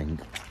here, I think.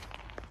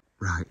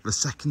 Right, the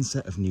second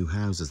set of new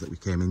houses that we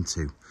came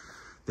into,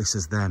 this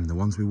is them, the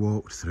ones we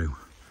walked through.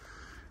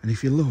 And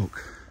if you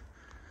look,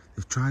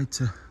 they've tried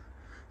to,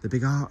 the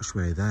big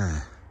archway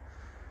there,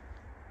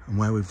 and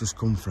where we've just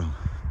come from,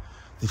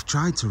 they've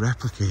tried to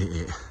replicate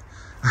it.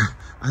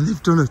 And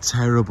they've done a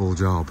terrible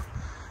job.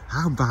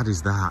 How bad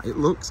is that? It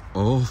looks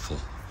awful.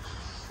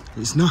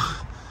 It's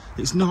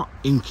not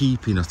in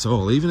keeping at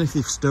all. Even if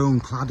they've stone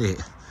clad it,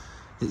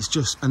 it's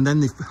just, and then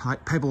they've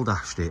like pebble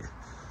dashed it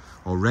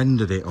or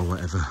rendered it or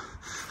whatever.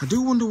 I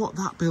do wonder what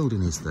that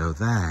building is though,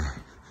 there,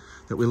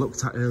 that we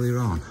looked at earlier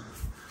on,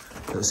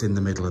 that's in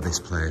the middle of this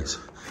place.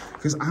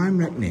 Because I'm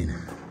reckoning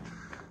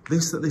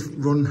this that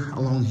they've run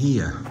along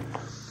here,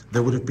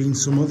 there would have been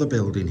some other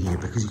building here,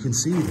 because you can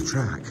see the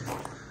track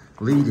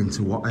leading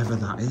to whatever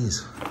that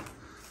is.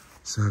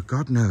 So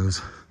God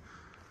knows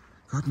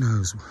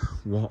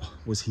what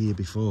was here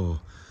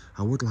before.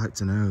 I would like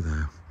to know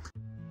though.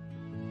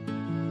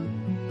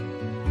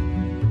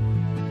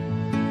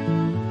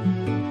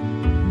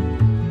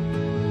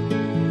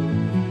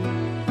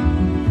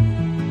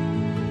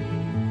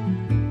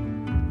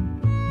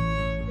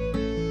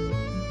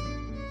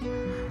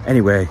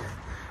 Anyway,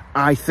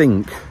 I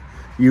think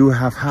you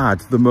have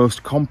had the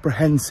most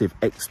comprehensive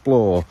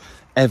explore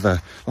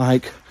ever.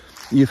 Like,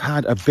 you've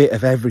had a bit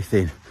of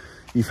everything.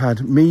 You've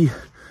had me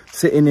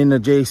sitting in a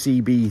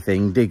JCB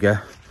thing,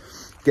 digger,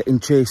 getting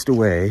chased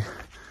away.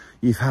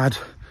 You've had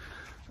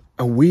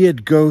a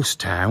weird ghost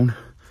town,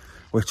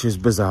 which is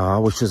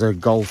bizarre, which is a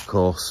golf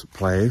course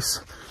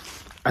place.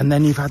 And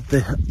then you've had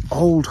the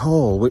old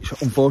hall, which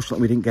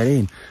unfortunately we didn't get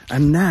in.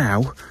 And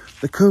now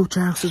the coach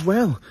house as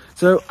well.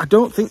 So I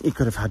don't think you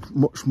could have had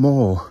much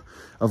more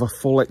of a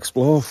full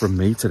explore from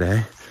me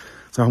today.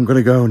 So I'm going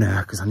to go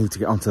now because I need to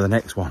get on to the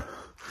next one.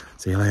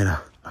 See you later.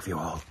 Love you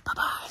all.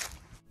 Bye-bye.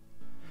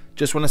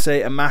 Just want to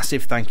say a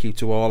massive thank you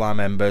to all our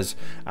members,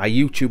 our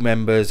YouTube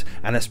members,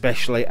 and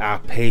especially our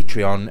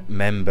Patreon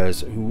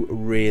members who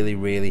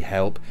really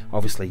help.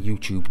 Obviously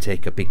YouTube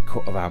take a big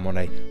cut of our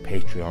money,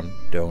 Patreon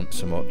don't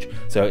so much.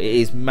 So it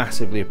is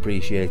massively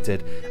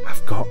appreciated.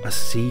 I've got a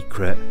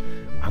secret.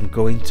 I'm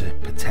going to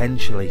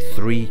potentially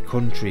 3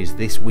 countries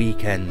this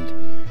weekend,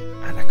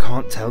 and I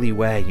can't tell you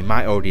where. You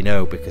might already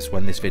know because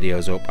when this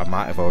video's up I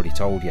might have already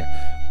told you,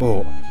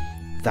 but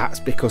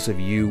that's because of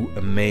you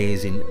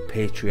amazing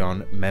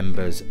Patreon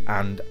members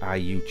and our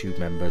YouTube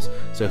members.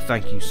 So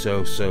thank you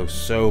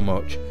so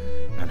much,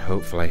 and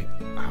hopefully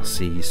I'll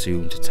see you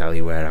soon to tell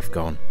you where I've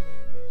gone.